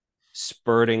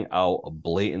spurting out a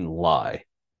blatant lie,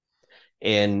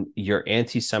 and your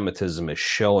anti-Semitism is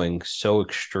showing so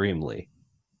extremely,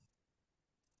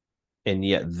 and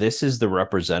yet this is the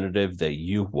representative that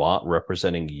you want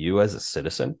representing you as a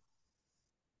citizen.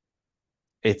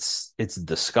 It's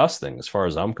disgusting as far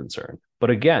as I'm concerned. But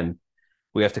again,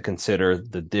 we have to consider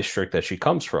the district that she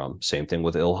comes from. Same thing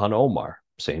with Ilhan Omar.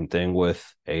 Same thing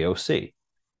with AOC.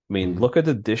 I mean, Mm-hmm. look at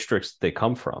the districts they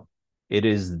come from. It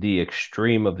is the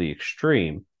extreme of the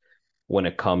extreme when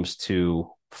it comes to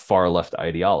far left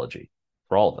ideology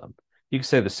for all of them. You can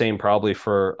say the same probably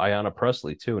for Ayanna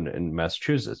Pressley too in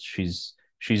Massachusetts. She's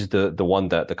the one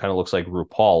that kind of looks like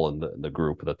RuPaul in the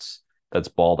group that's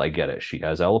bald. I get it. She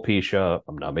has alopecia.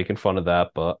 I'm not making fun of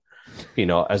that, but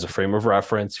as a frame of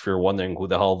reference, if you're wondering who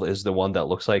the hell is the one that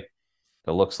looks like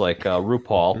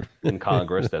RuPaul in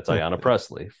Congress, that's Ayanna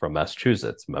Pressley from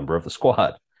Massachusetts, member of the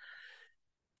squad.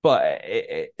 But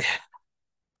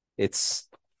it's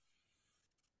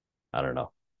I don't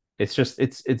know. It's just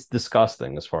it's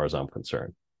disgusting as far as I'm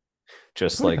concerned. It's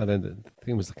Just funny like how the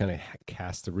thing was kind of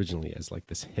cast originally as like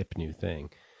this hip new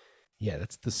thing. Yeah,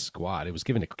 that's the squad. It was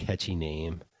given a catchy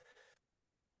name.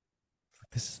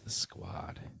 Like, this is the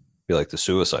squad. be like the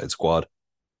Suicide Squad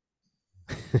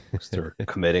because they're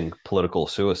committing political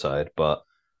suicide, but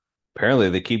apparently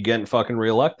they keep getting fucking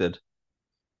reelected.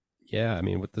 Yeah, I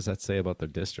mean, what does that say about their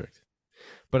district?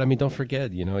 But I mean, don't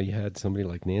forget, you had somebody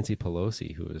like Nancy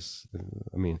Pelosi who was,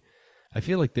 I mean, I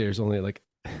feel like there's only like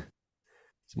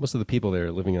most of the people there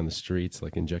are living on the streets,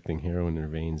 like injecting heroin in their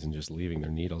veins and just leaving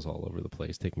their needles all over the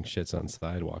place, taking shits on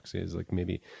sidewalks. Is like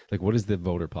maybe like what is the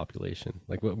voter population?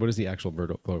 Like what is the actual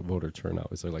voter turnout?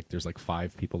 Is there like there's like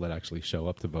 5 people that actually show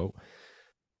up to vote?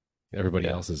 Everybody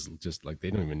Yeah. else is just like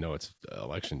they don't even know it's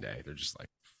election day. They're just like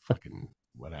fucking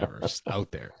whatever, just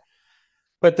out there.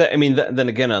 But I mean, then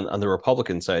again, on the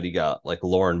Republican side, you got like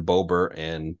Lauren Boebert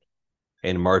and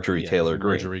Marjorie Yeah, Taylor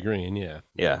Greene. Marjorie Green. Yeah,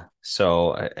 yeah. Yeah.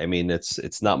 So I mean,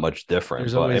 it's not much different.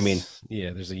 There's But I mean, always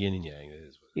there's a yin and yang. It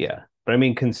is what it is. yeah. But I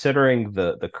mean, considering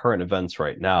the current events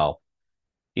right now,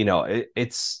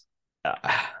 it's uh,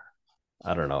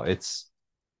 I don't know.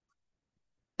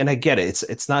 And I get it.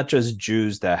 It's not just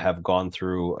Jews that have gone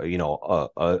through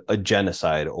a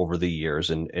genocide over the years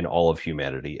in all of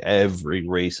humanity. Every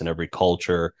race and every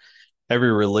culture,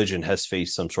 every religion has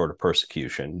faced some sort of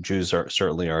persecution. Jews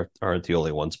certainly aren't the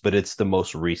only ones, but it's the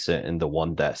most recent and the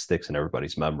one that sticks in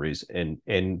everybody's memories.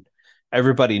 And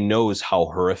everybody knows how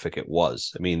horrific it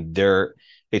was. I mean,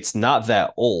 it's not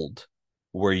that old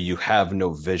where you have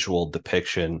no visual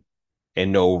depiction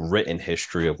and no written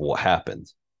history of what happened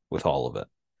with all of it.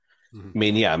 Mhm. I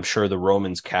mean, yeah, I'm sure the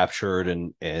Romans captured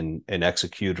and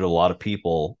executed a lot of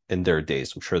people in their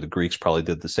days. I'm sure the Greeks probably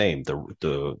did the same.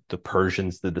 The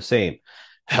Persians did the same.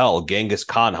 Hell, Genghis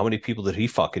Khan, how many people did he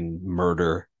fucking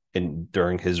murder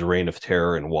during his reign of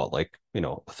terror and what, like,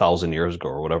 1,000 years ago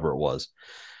or whatever it was?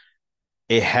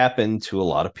 It happened to a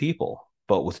lot of people.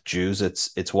 But with Jews,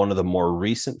 it's one of the more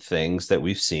recent things that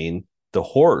we've seen the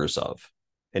horrors of.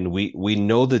 And we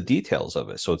know the details of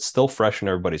it. So it's still fresh in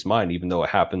everybody's mind, even though it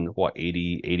happened, what,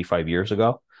 80, 85 years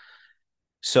ago.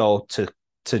 So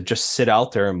to just sit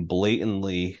out there and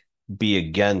blatantly be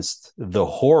against the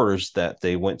horrors that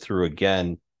they went through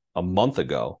again a month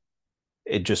ago,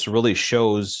 it just really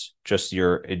shows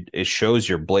it shows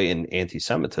your blatant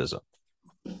anti-Semitism.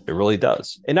 It really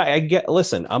does. And I get,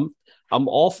 listen, I'm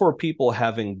all for people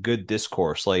having good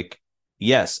discourse. Like,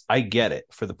 yes, I get it.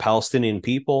 For the Palestinian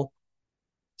people,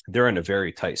 they're in a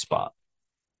very tight spot.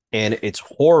 And it's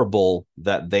horrible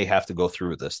that they have to go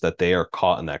through this, that they are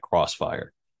caught in that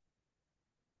crossfire.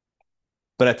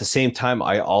 But at the same time,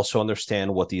 I also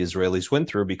understand what the Israelis went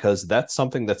through because that's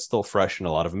something that's still fresh in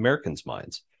a lot of Americans'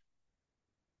 minds.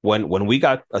 When we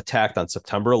got attacked on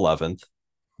September 11th,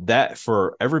 that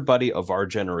for everybody of our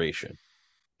generation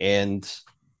and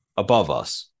above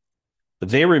us,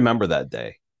 they remember that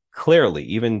day clearly.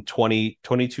 Even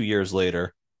 22 years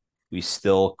later, we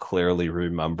still clearly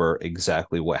remember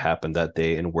exactly what happened that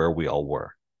day and where we all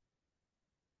were.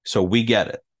 So we get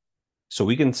it. So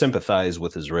we can sympathize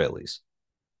with Israelis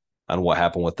on what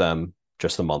happened with them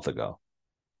just a month ago.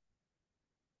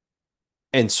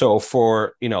 And so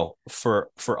for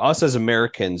us as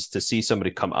Americans to see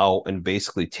somebody come out and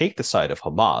basically take the side of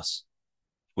Hamas,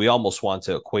 we almost want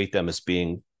to equate them as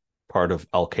being part of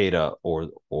Al Qaeda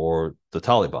or the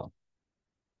Taliban.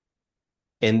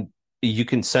 And you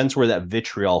can sense where that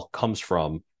vitriol comes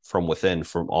from within,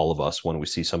 from all of us when we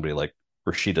see somebody like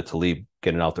Rashida Tlaib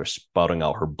getting out there spouting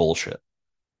out her bullshit.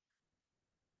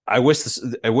 I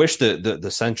wish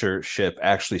the censorship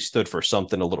actually stood for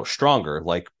something a little stronger,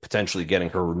 like potentially getting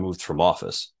her removed from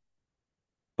office.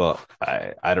 But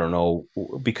I don't know,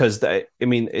 because I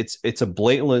mean it's a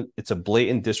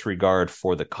blatant disregard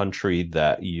for the country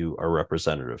that you are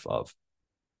representative of.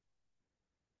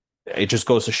 It just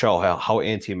goes to show how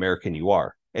anti-American you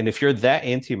are. And if you're that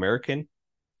anti-American,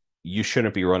 you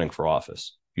shouldn't be running for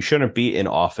office. You shouldn't be in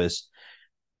office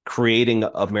creating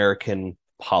American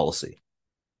policy,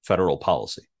 federal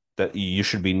policy. That you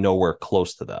should be nowhere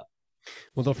close to that.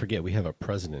 Well, don't forget we have a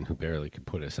president who barely could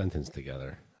put a sentence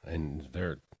together, and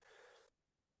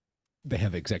they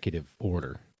have executive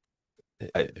order.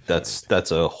 If anything.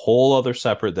 That's a whole other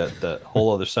separate that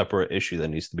whole other separate issue that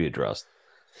needs to be addressed.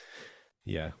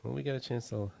 Yeah, well, we got a chance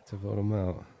to vote them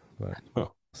out, but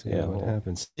Oh, see yeah, what well,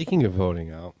 happens. Speaking of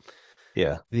voting out,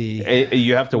 yeah. the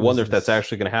You have to what was wonder if that's this?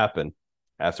 actually going to happen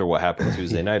after what happened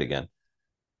Tuesday Yeah. night again.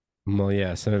 Well,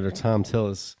 yeah, Senator Tom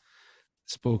Tillis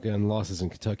spoke on losses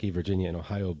in Kentucky, Virginia, and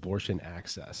Ohio abortion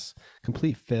access.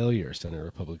 Complete failure, Senate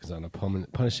Republicans on a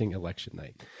punishing election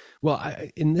night. Well,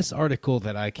 in this article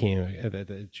that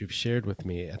that you've shared with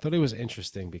me, I thought it was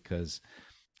interesting because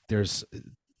there's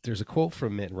there's a quote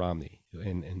from Mitt Romney,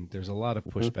 and there's a lot of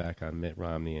Mm-hmm. pushback on Mitt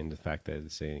Romney and the fact that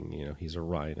it's saying, he's a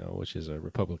rhino, which is a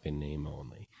Republican name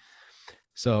only.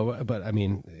 So, but I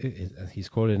mean, he's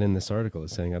quoted in this article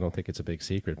as saying, I don't think it's a big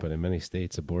secret, but in many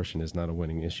states, abortion is not a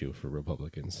winning issue for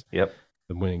Republicans. Yep.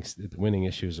 The winning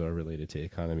issues are related to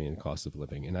economy and cost of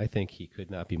living, and I think he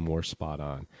could not be more spot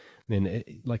on. And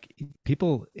like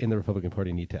people in the Republican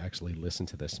Party need to actually listen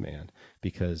to this man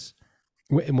because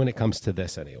when it comes to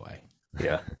this anyway,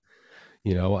 Yeah.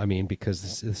 I mean,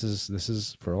 because this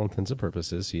is for all intents and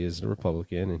purposes, he is a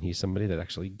Republican and he's somebody that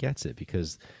actually gets it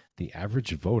because the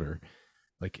average voter,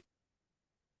 like,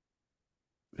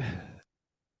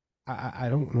 I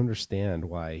don't understand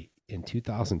why in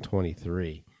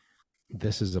 2023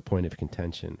 this is a point of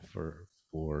contention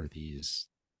for these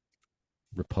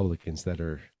Republicans that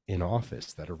are in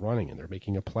office, that are running, and they're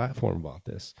making a platform about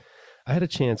this. I had a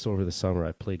chance over the summer.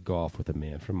 I played golf with a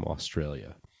man from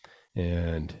Australia,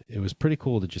 and it was pretty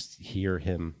cool to just hear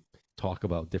him talk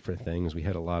about different things. We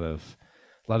had a lot of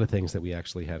things that we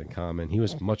actually had in common. He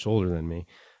was much older than me,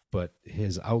 but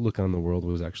his outlook on the world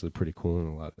was actually pretty cool and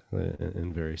a lot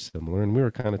and very similar. And we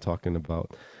were kind of talking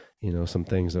about, some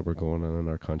things that were going on in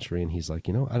our country. And he's like,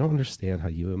 I don't understand how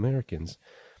you Americans,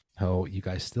 how you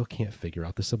guys still can't figure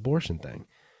out this abortion thing.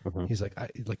 Mm-hmm. He's like,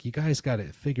 you guys got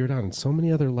it figured out on so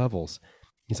many other levels.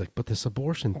 He's like, but this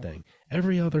abortion thing,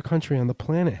 every other country on the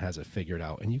planet has it figured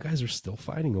out, and you guys are still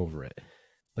fighting over it.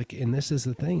 Like, and this is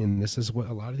the thing, and this is what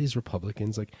a lot of these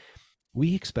Republicans like.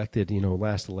 We expected,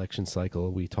 last election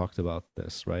cycle, we talked about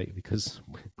this, right? Because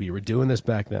we were doing this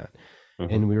back then.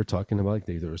 Mm-hmm. And we were talking about, like,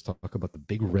 there was talk about the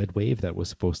big red wave that was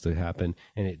supposed to happen,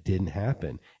 and it didn't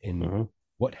happen. And Mm-hmm.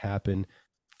 what happened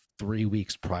 3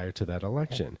 weeks prior to that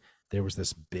election? There was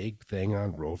this big thing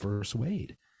on Roe versus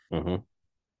Wade. Mm-hmm.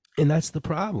 And that's the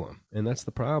problem. And that's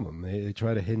the problem. They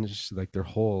try to hinge like their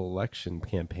whole election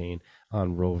campaign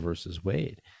on Roe versus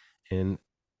Wade. And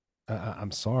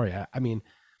I'm sorry. I mean,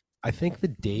 I think the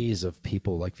days of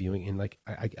people like viewing and like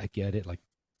I get it. Like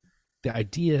the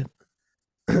idea,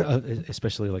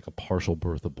 especially like a partial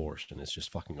birth abortion, is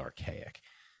just fucking archaic.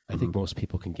 I Mm-hmm. think most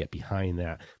people can get behind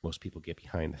that. Most people get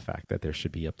behind the fact that there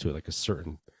should be up to like a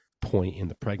certain point in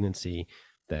the pregnancy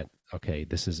that okay,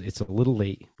 it's a little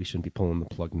late. We shouldn't be pulling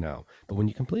the plug now. But when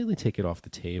you completely take it off the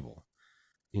table,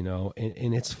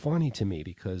 and it's funny to me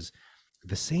because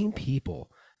the same people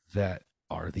that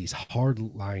are these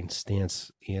hardline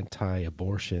stance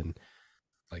anti-abortion,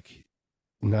 like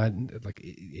not like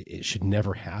it should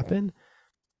never happen,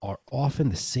 are often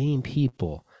the same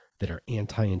people that are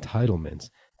anti-entitlements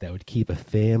that would keep a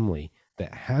family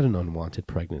that had an unwanted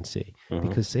pregnancy. Mm-hmm.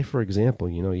 Because say for example,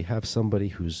 you have somebody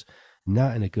who's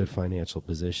not in a good financial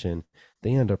position,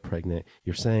 they end up pregnant,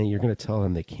 you're saying you're going to tell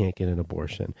them they can't get an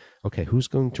abortion. Okay, who's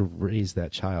going to raise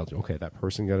that child? Okay, that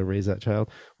person got to raise that child.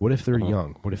 What if they're Mm-hmm.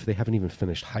 young? What if they haven't even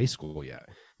finished high school yet?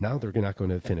 Now they're not going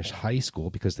to finish high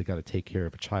school because they got to take care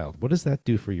of a child. What does that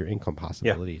do for your income Yeah.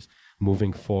 possibilities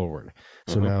moving forward?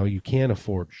 So Mm-hmm. now you can't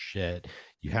afford shit.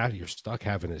 You're stuck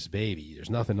having this baby. There's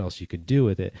nothing else you could do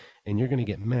with it, and you're going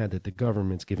to get mad that the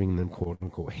government's giving them quote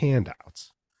unquote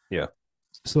handouts. Yeah.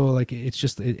 So like it's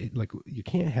just like you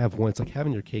can't have one. It's like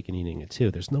having your cake and eating it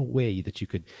too. There's no way that you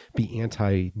could be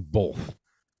anti both.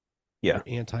 Yeah.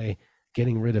 You're anti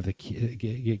getting rid of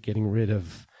getting rid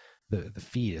of the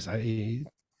fetus. And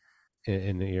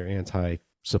you're anti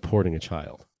supporting a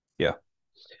child. Yeah.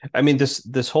 I mean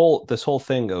this whole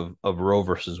thing of Roe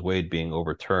versus Wade being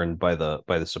overturned by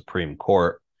the Supreme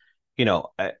Court. you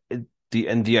know,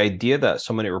 the idea that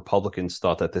so many Republicans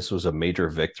thought that this was a major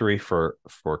victory for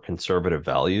conservative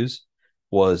values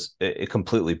was it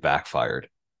completely backfired.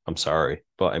 I'm sorry,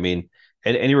 but I mean,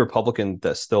 any Republican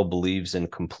that still believes in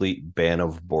complete ban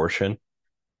of abortion,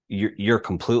 you're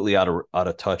completely out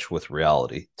of touch with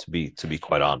reality. To be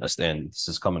quite honest, and this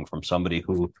is coming from somebody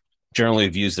who generally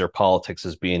views their politics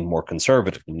as being more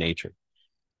conservative in nature.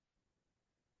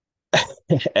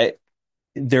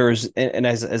 There's and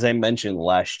as I mentioned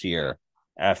last year,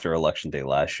 after election day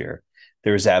last year,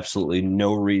 there's absolutely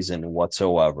no reason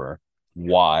whatsoever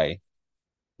why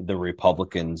the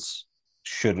Republicans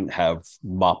shouldn't have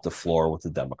mopped the floor with the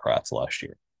Democrats last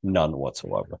year. None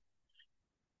whatsoever.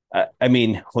 I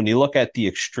mean, when you look at the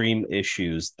extreme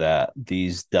issues that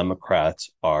these Democrats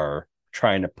are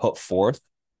trying to put forth,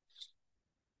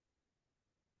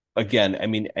 again, I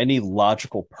mean, any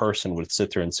logical person would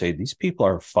sit there and say these people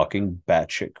are fucking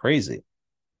batshit crazy.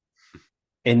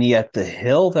 And yet, the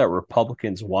hill that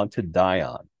Republicans want to die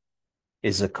on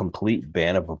is a complete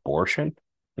ban of abortion.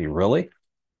 You really?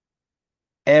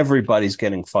 Everybody's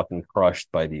getting fucking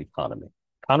crushed by the economy.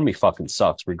 Economy fucking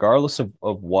sucks, regardless of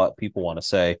what people want to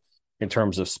say in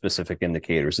terms of specific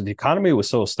indicators. If the economy was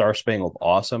so star spangled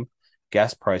awesome,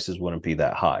 gas prices wouldn't be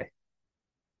that high.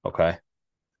 Okay.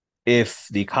 If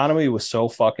the economy was so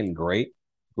fucking great,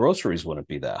 groceries wouldn't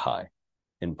be that high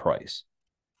in price.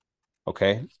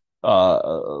 Okay.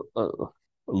 Loan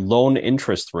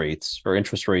interest rates or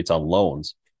interest rates on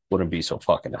loans wouldn't be so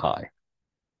fucking high.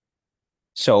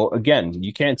 So again,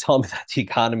 you can't tell me that the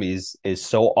economy is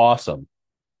so awesome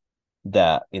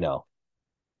that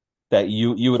that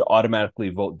you would automatically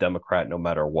vote Democrat no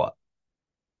matter what.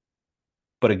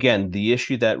 But again, the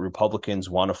issue that Republicans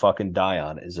want to fucking die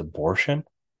on is abortion.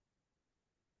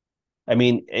 I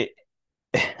mean,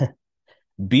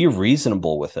 be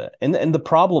reasonable with it. And the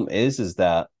problem is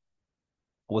that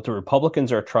what the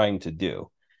Republicans are trying to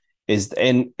do is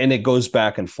and it goes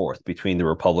back and forth between the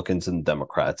Republicans and the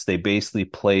Democrats. They basically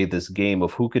play this game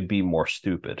of who could be more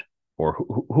stupid or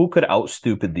who could out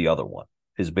stupid the other one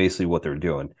is basically what they're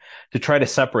doing to try to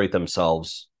separate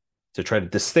themselves, to try to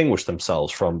distinguish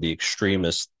themselves from the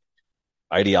extremist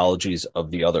ideologies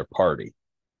of the other party.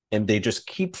 And they just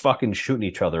keep fucking shooting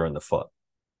each other in the foot.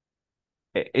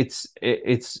 It's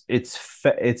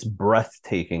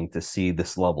breathtaking to see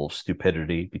this level of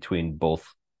stupidity between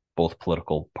both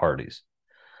political parties.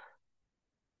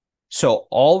 So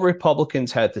all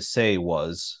Republicans had to say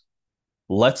was,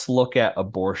 let's look at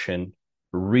abortion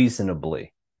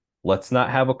reasonably. Let's not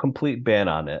have a complete ban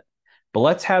on it, but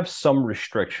let's have some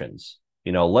restrictions.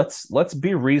 Let's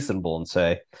be reasonable and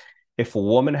say, if a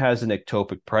woman has an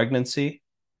ectopic pregnancy,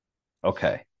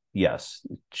 okay, yes,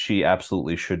 she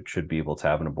absolutely should be able to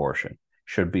have an abortion.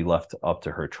 Should be left up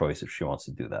to her choice if she wants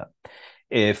to do that.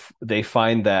 If they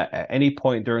find that at any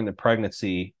point during the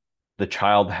pregnancy, the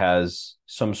child has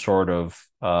some sort of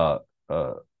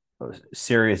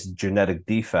serious genetic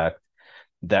defect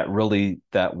that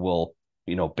will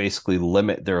basically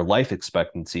limit their life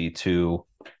expectancy to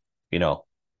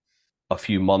a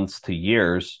few months to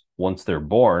years once they're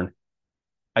born,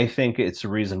 I think it's a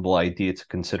reasonable idea to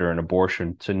consider an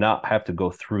abortion to not have to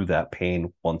go through that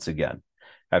pain once again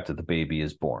after the baby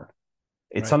is born.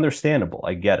 It's Right. understandable.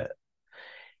 I get it.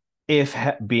 If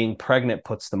being pregnant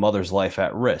puts the mother's life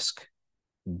at risk,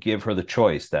 give her the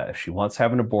choice that if she wants to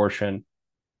have an abortion,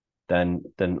 then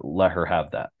let her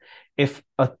have that. If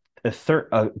a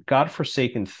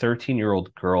godforsaken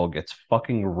 13-year-old girl gets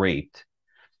fucking raped,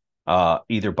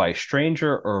 either by a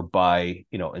stranger or by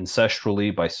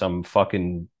ancestrally by some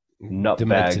fucking Demented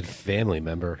nutbag. family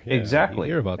member. Yeah, you Exactly.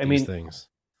 hear about I these mean, things.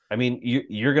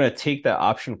 you're going to take that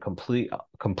option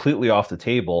completely off the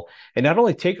table, and not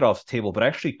only take it off the table, but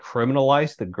actually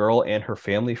criminalize the girl and her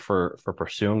family for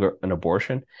pursuing an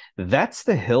abortion. That's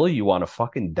the hill you want to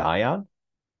fucking die on.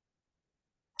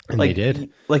 And they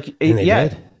did. And they Yeah,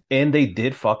 did. and they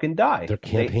did fucking die. Their They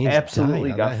campaigns died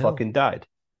absolutely on got that hill. fucking died.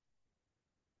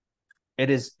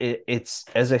 It's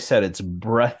as I said, it's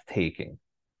breathtaking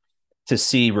to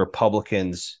see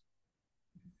Republicans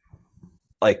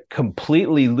like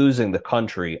completely losing the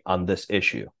country on this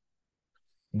issue.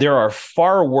 There are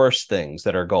far worse things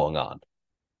that are going on.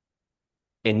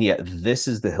 And yet this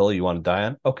is the hill you want to die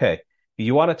on. Okay.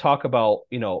 You want to talk about,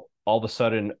 all of a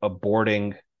sudden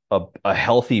aborting a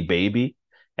healthy baby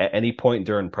at any point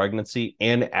during pregnancy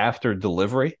and after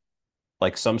delivery.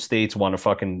 Like some states want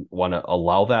to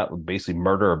allow that, basically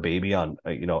murder a baby on,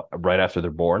 right after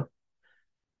they're born.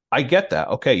 I get that.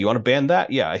 Okay, you want to ban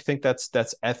that? Yeah, I think that's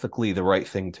ethically the right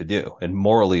thing to do and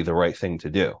morally the right thing to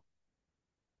do.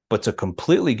 But to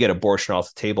completely get abortion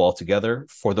off the table altogether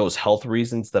for those health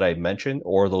reasons that I mentioned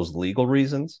or those legal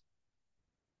reasons,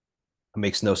 it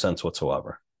makes no sense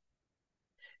whatsoever.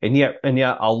 And yet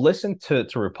I'll listen to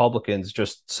Republicans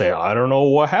just say, I don't know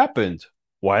what happened.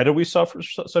 Why did we suffer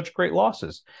such great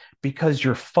losses? Because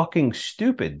you're fucking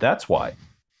stupid. That's why.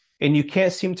 And you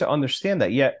can't seem to understand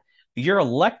that. Yet you're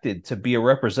elected to be a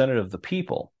representative of the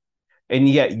people. And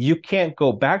yet you can't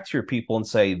go back to your people and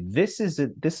say, this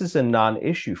is a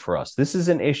non-issue for us. This is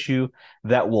an issue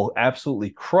that will absolutely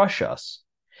crush us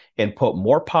and put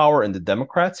more power in the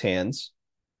Democrats' hands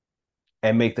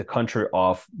and make the country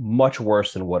off much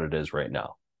worse than what it is right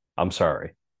now. I'm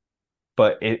sorry.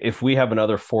 But if we have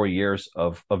another 4 years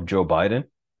of Joe Biden,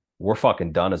 we're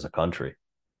fucking done as a country.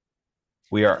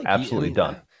 We I are think he, I absolutely mean,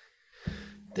 done.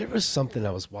 there was something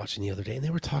I was watching the other day, and they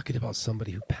were talking about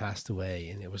somebody who passed away,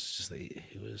 and it was just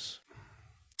it was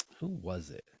who was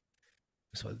it?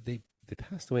 So they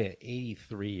passed away at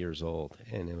 83 years old,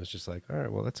 and it was just like, all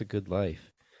right, well, that's a good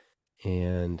life,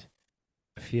 and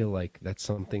I feel like that's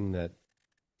something that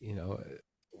you know.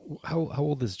 How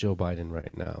old is Joe Biden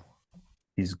right now?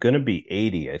 He's going to be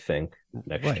 80, I think,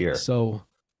 next Right. year. So,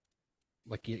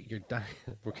 like, you're dying.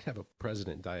 We're gonna have a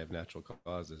president die of natural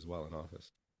causes as well in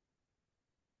office.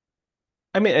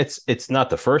 I mean, it's not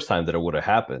the first time that it would have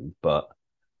happened, but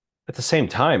at the same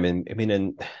time, and I mean,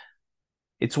 and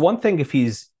it's one thing if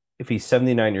he's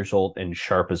 79 years old and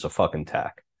sharp as a fucking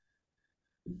tack.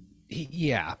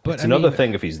 Yeah, but It's I another mean,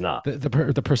 thing if he's not.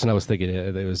 the person I was thinking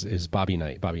it was is Bobby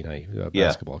Knight. Bobby Knight, Yeah.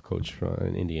 basketball coach from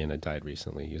in Indiana, died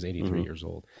recently. He was 83 Mm-hmm. years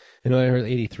old. And when I heard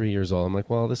 83 years old, I'm like,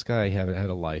 well, this guy had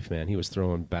a life, man. He was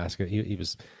throwing basket. He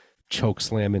was choke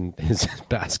slamming his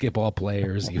basketball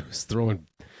players. He was throwing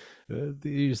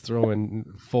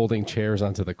folding chairs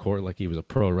onto the court like he was a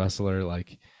pro wrestler.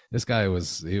 Like this guy he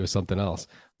was something else.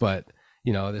 But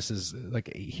this is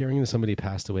like hearing that somebody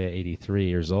passed away at 83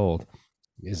 years old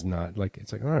is not like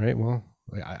it's like all right, well,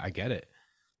 I get it.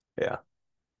 Yeah.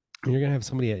 You're gonna have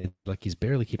somebody like he's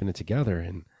barely keeping it together,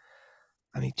 and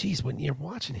I mean, geez, when you're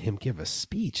watching him give a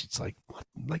speech, it's like what,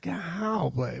 like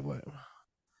how, like what?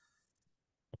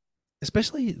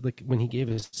 Especially like when he gave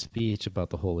his speech about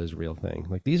the whole Israel thing.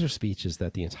 Like these are speeches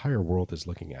that the entire world is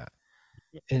looking at,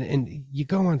 and you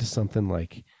go on to something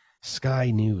like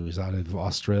Sky News out of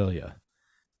Australia,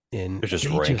 and They're just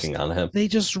ranking on him. they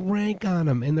just rank on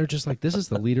him, and they're just like, this is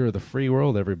the leader of the free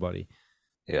world, everybody.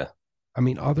 Yeah. I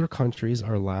mean, other countries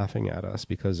are laughing at us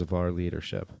because of our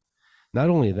leadership. Not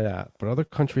only that, but other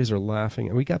countries are laughing.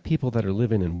 And we got people that are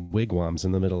living in wigwams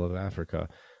in the middle of Africa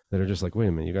that are just like, wait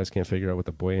a minute, you guys can't figure out what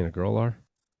the boy and a girl are?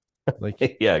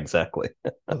 Like, Yeah, exactly.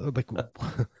 like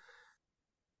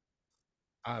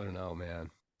I don't know, man.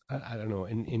 I don't know.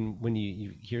 And when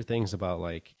you hear things about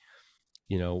like,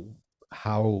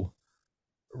 how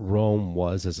Rome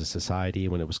was as a society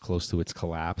when it was close to its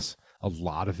collapse, a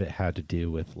lot of it had to do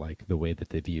with like the way that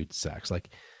they viewed sex. Like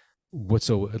what's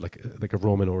so like a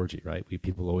Roman orgy, right?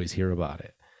 People always hear about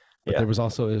it. But Yeah. there was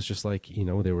also it was just like,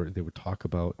 they would talk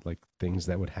about like things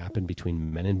that would happen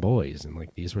between men and boys, and like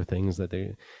these were things that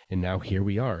they and now here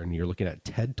we are, and you're looking at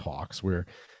TED Talks where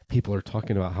people are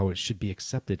talking about how it should be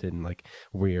accepted, and like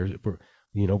we're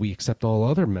we accept all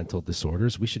other mental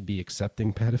disorders, we should be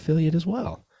accepting pedophilia as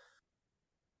well.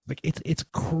 Like it's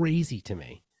crazy to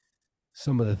me,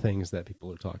 some of the things that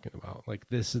people are talking about. Like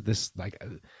this like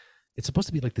it's supposed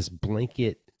to be like this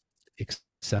blanket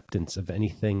acceptance of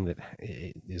anything that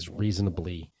is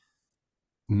reasonably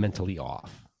mentally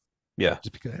off, Yeah.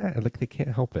 just because like they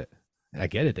can't help it. I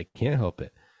get it, they can't help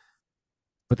it,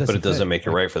 but that's But the it doesn't thing. make it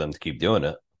Like right for them to keep doing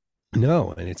it.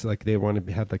 no, and it's like they want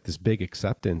to have like this big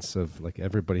acceptance of like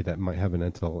everybody that might have a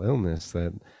mental illness,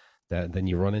 that then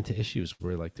you run into issues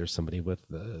where like there's somebody with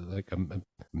like a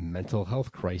mental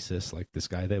health crisis, like this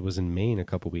guy that was in Maine a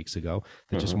couple weeks ago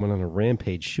that just Mm-hmm. went on a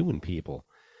rampage shooting people,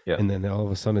 Yeah. and then all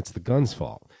of a sudden it's the gun's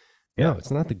fault. No, Yeah.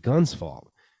 it's not the gun's fault.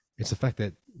 It's the fact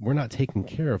that we're not taking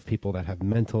care of people that have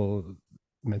mental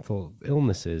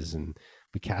illnesses, and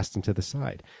we cast them to the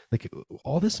side. Like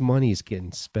all this money is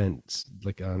getting spent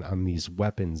like on these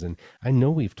weapons, and I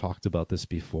know we've talked about this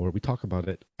before. We talk about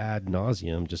it ad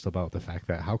nauseum, just about the fact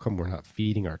that how come we're not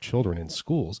feeding our children in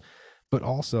schools, but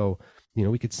also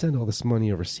we could send all this money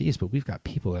overseas, but we've got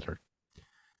people that are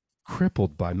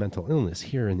crippled by mental illness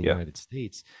here in the Yeah. United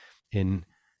States, and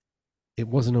it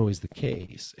wasn't always the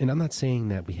case. And I'm not saying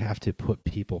that we have to put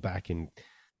people back in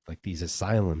like these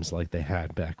asylums like they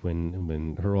had back when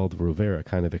Geraldo Rivera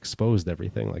kind of exposed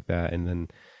everything like that, and then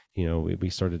we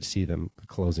started to see them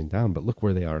closing down. But look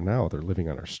where they are now. They're living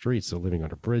on our streets, they're living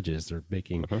under bridges, they're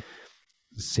making Mm-hmm.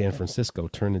 San Francisco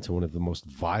turn into one of the most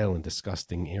vile and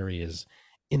disgusting areas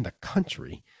in the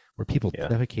country where people Yeah.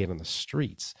 defecate on the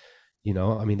streets. You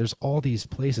know, I mean, there's all these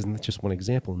places, and that's just one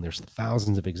example. And there's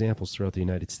thousands of examples throughout the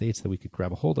United States that we could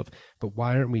grab a hold of. But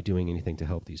why aren't we doing anything to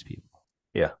help these people?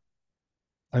 Yeah.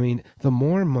 I mean, the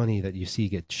more money that you see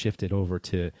get shifted over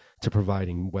to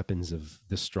providing weapons of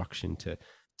destruction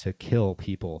to kill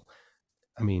people,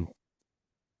 I mean,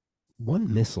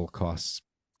 one missile costs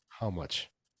how much?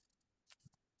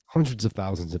 Hundreds of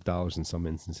thousands of dollars in some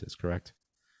instances, correct?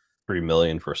 3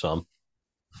 million for some.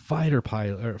 Fighter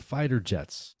pilot or fighter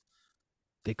jets,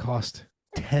 they cost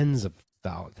tens of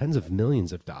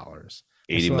millions of dollars.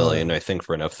 I 80 million, saw, I think,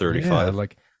 for an yeah, F-35.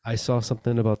 like I saw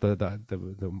something about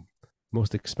the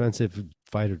most expensive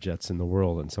fighter jets in the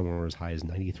world, and somewhere as high as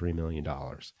 $93 million.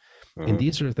 And Mm-hmm.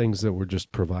 these are things that we're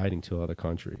just providing to other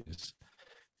countries.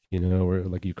 You know, we're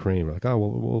like Ukraine. We're like, oh,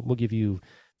 well, we'll give you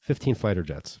 15 fighter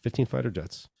jets. 15 fighter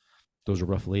jets. Those are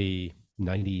roughly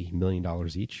 $90 million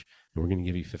each, and we're going to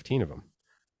give you 15 of them.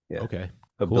 Yeah. Okay,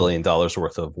 a cool. billion dollars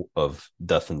worth of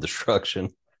death and destruction.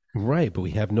 Right, but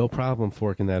we have no problem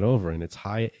forking that over, and it's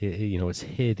high. You know, it's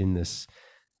hid in this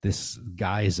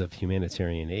guise of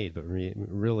humanitarian aid, but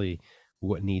really,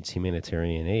 what needs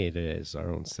humanitarian aid is our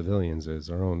own civilians, is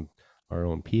our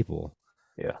own people.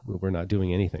 Yeah. We're not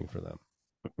doing anything for them.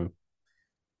 Mhm.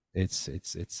 It's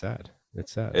sad.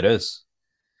 It's sad. It is.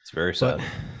 It's very But sad.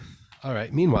 all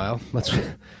right. Meanwhile, let's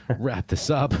wrap this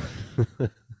up.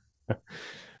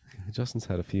 Justin's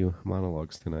had a few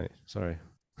monologues tonight. Sorry.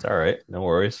 It's all right. No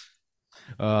worries.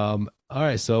 All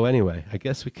right. So anyway, I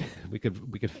guess we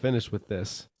could finish with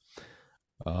this.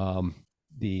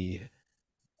 The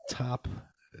top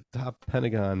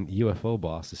Pentagon UFO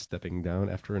boss is stepping down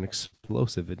after an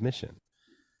explosive admission.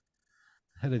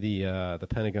 Head of the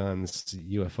Pentagon's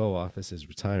UFO office is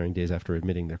retiring days after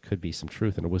admitting there could be some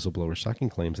truth in a whistleblower's shocking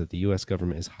claims that the U.S.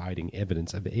 government is hiding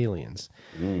evidence of aliens.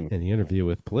 Mm. In the interview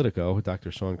with Politico, Dr.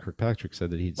 Sean Kirkpatrick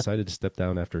said that he decided to step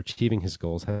down after achieving his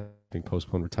goals, having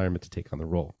postponed retirement to take on the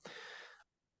role.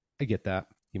 I get that.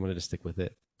 He wanted to stick with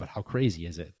it. But how crazy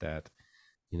is it that,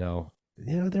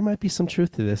 there might be some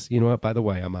truth to this. You know what? By the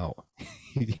way, I'm out.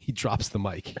 He drops the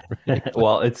mic. Right?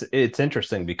 Well, it's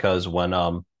interesting because when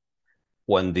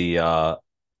the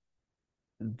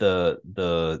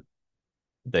the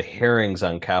hearings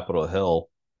on Capitol Hill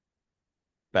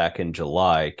back in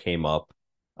July came up,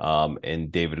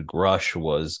 and David Grush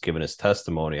was given his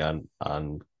testimony on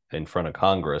in front of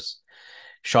Congress.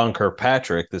 Sean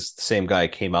Kirkpatrick, this same guy,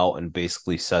 came out and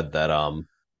basically said that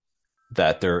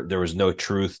there was no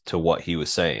truth to what he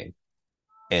was saying,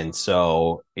 and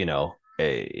so I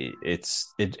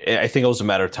think it was a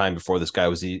matter of time before this guy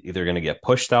was either going to get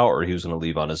pushed out or he was going to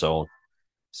leave on his own.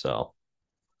 So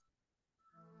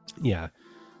Yeah.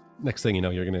 Next thing you know,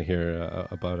 you're going to hear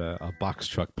about a box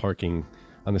truck parking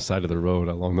on the side of the road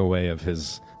along the way of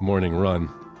his morning run.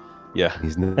 yeah,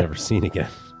 He's never seen again.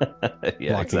 yeah,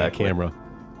 Blocking exactly. a camera.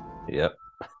 Yep,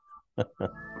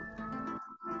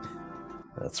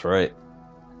 that's right.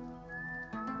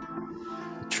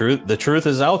 The truth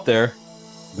is out there.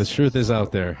 The truth is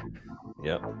out there.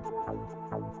 Yep.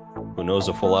 Who knows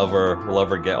if we'll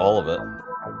ever get all of it?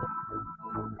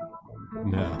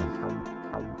 No.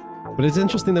 But it's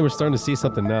interesting that we're starting to see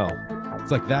something now.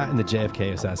 It's like that and the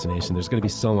JFK assassination. There's going to be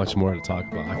so much more to talk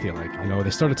about. I feel like, they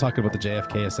started talking about the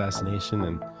JFK assassination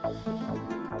and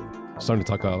starting to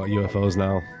talk about UFOs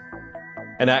now.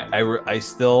 And I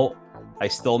still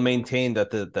maintain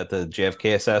that the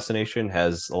JFK assassination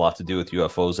has a lot to do with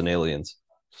UFOs and aliens.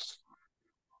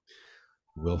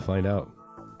 We'll find out.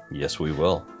 Yes, we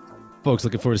will. Folks,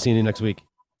 looking forward to seeing you next week.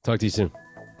 Talk to you soon.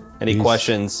 Any Peace.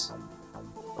 questions?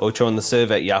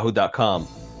 ochoandtheciv@yahoo.com.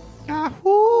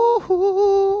 Yahoo!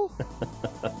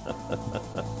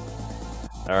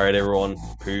 All right, everyone.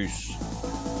 Peace.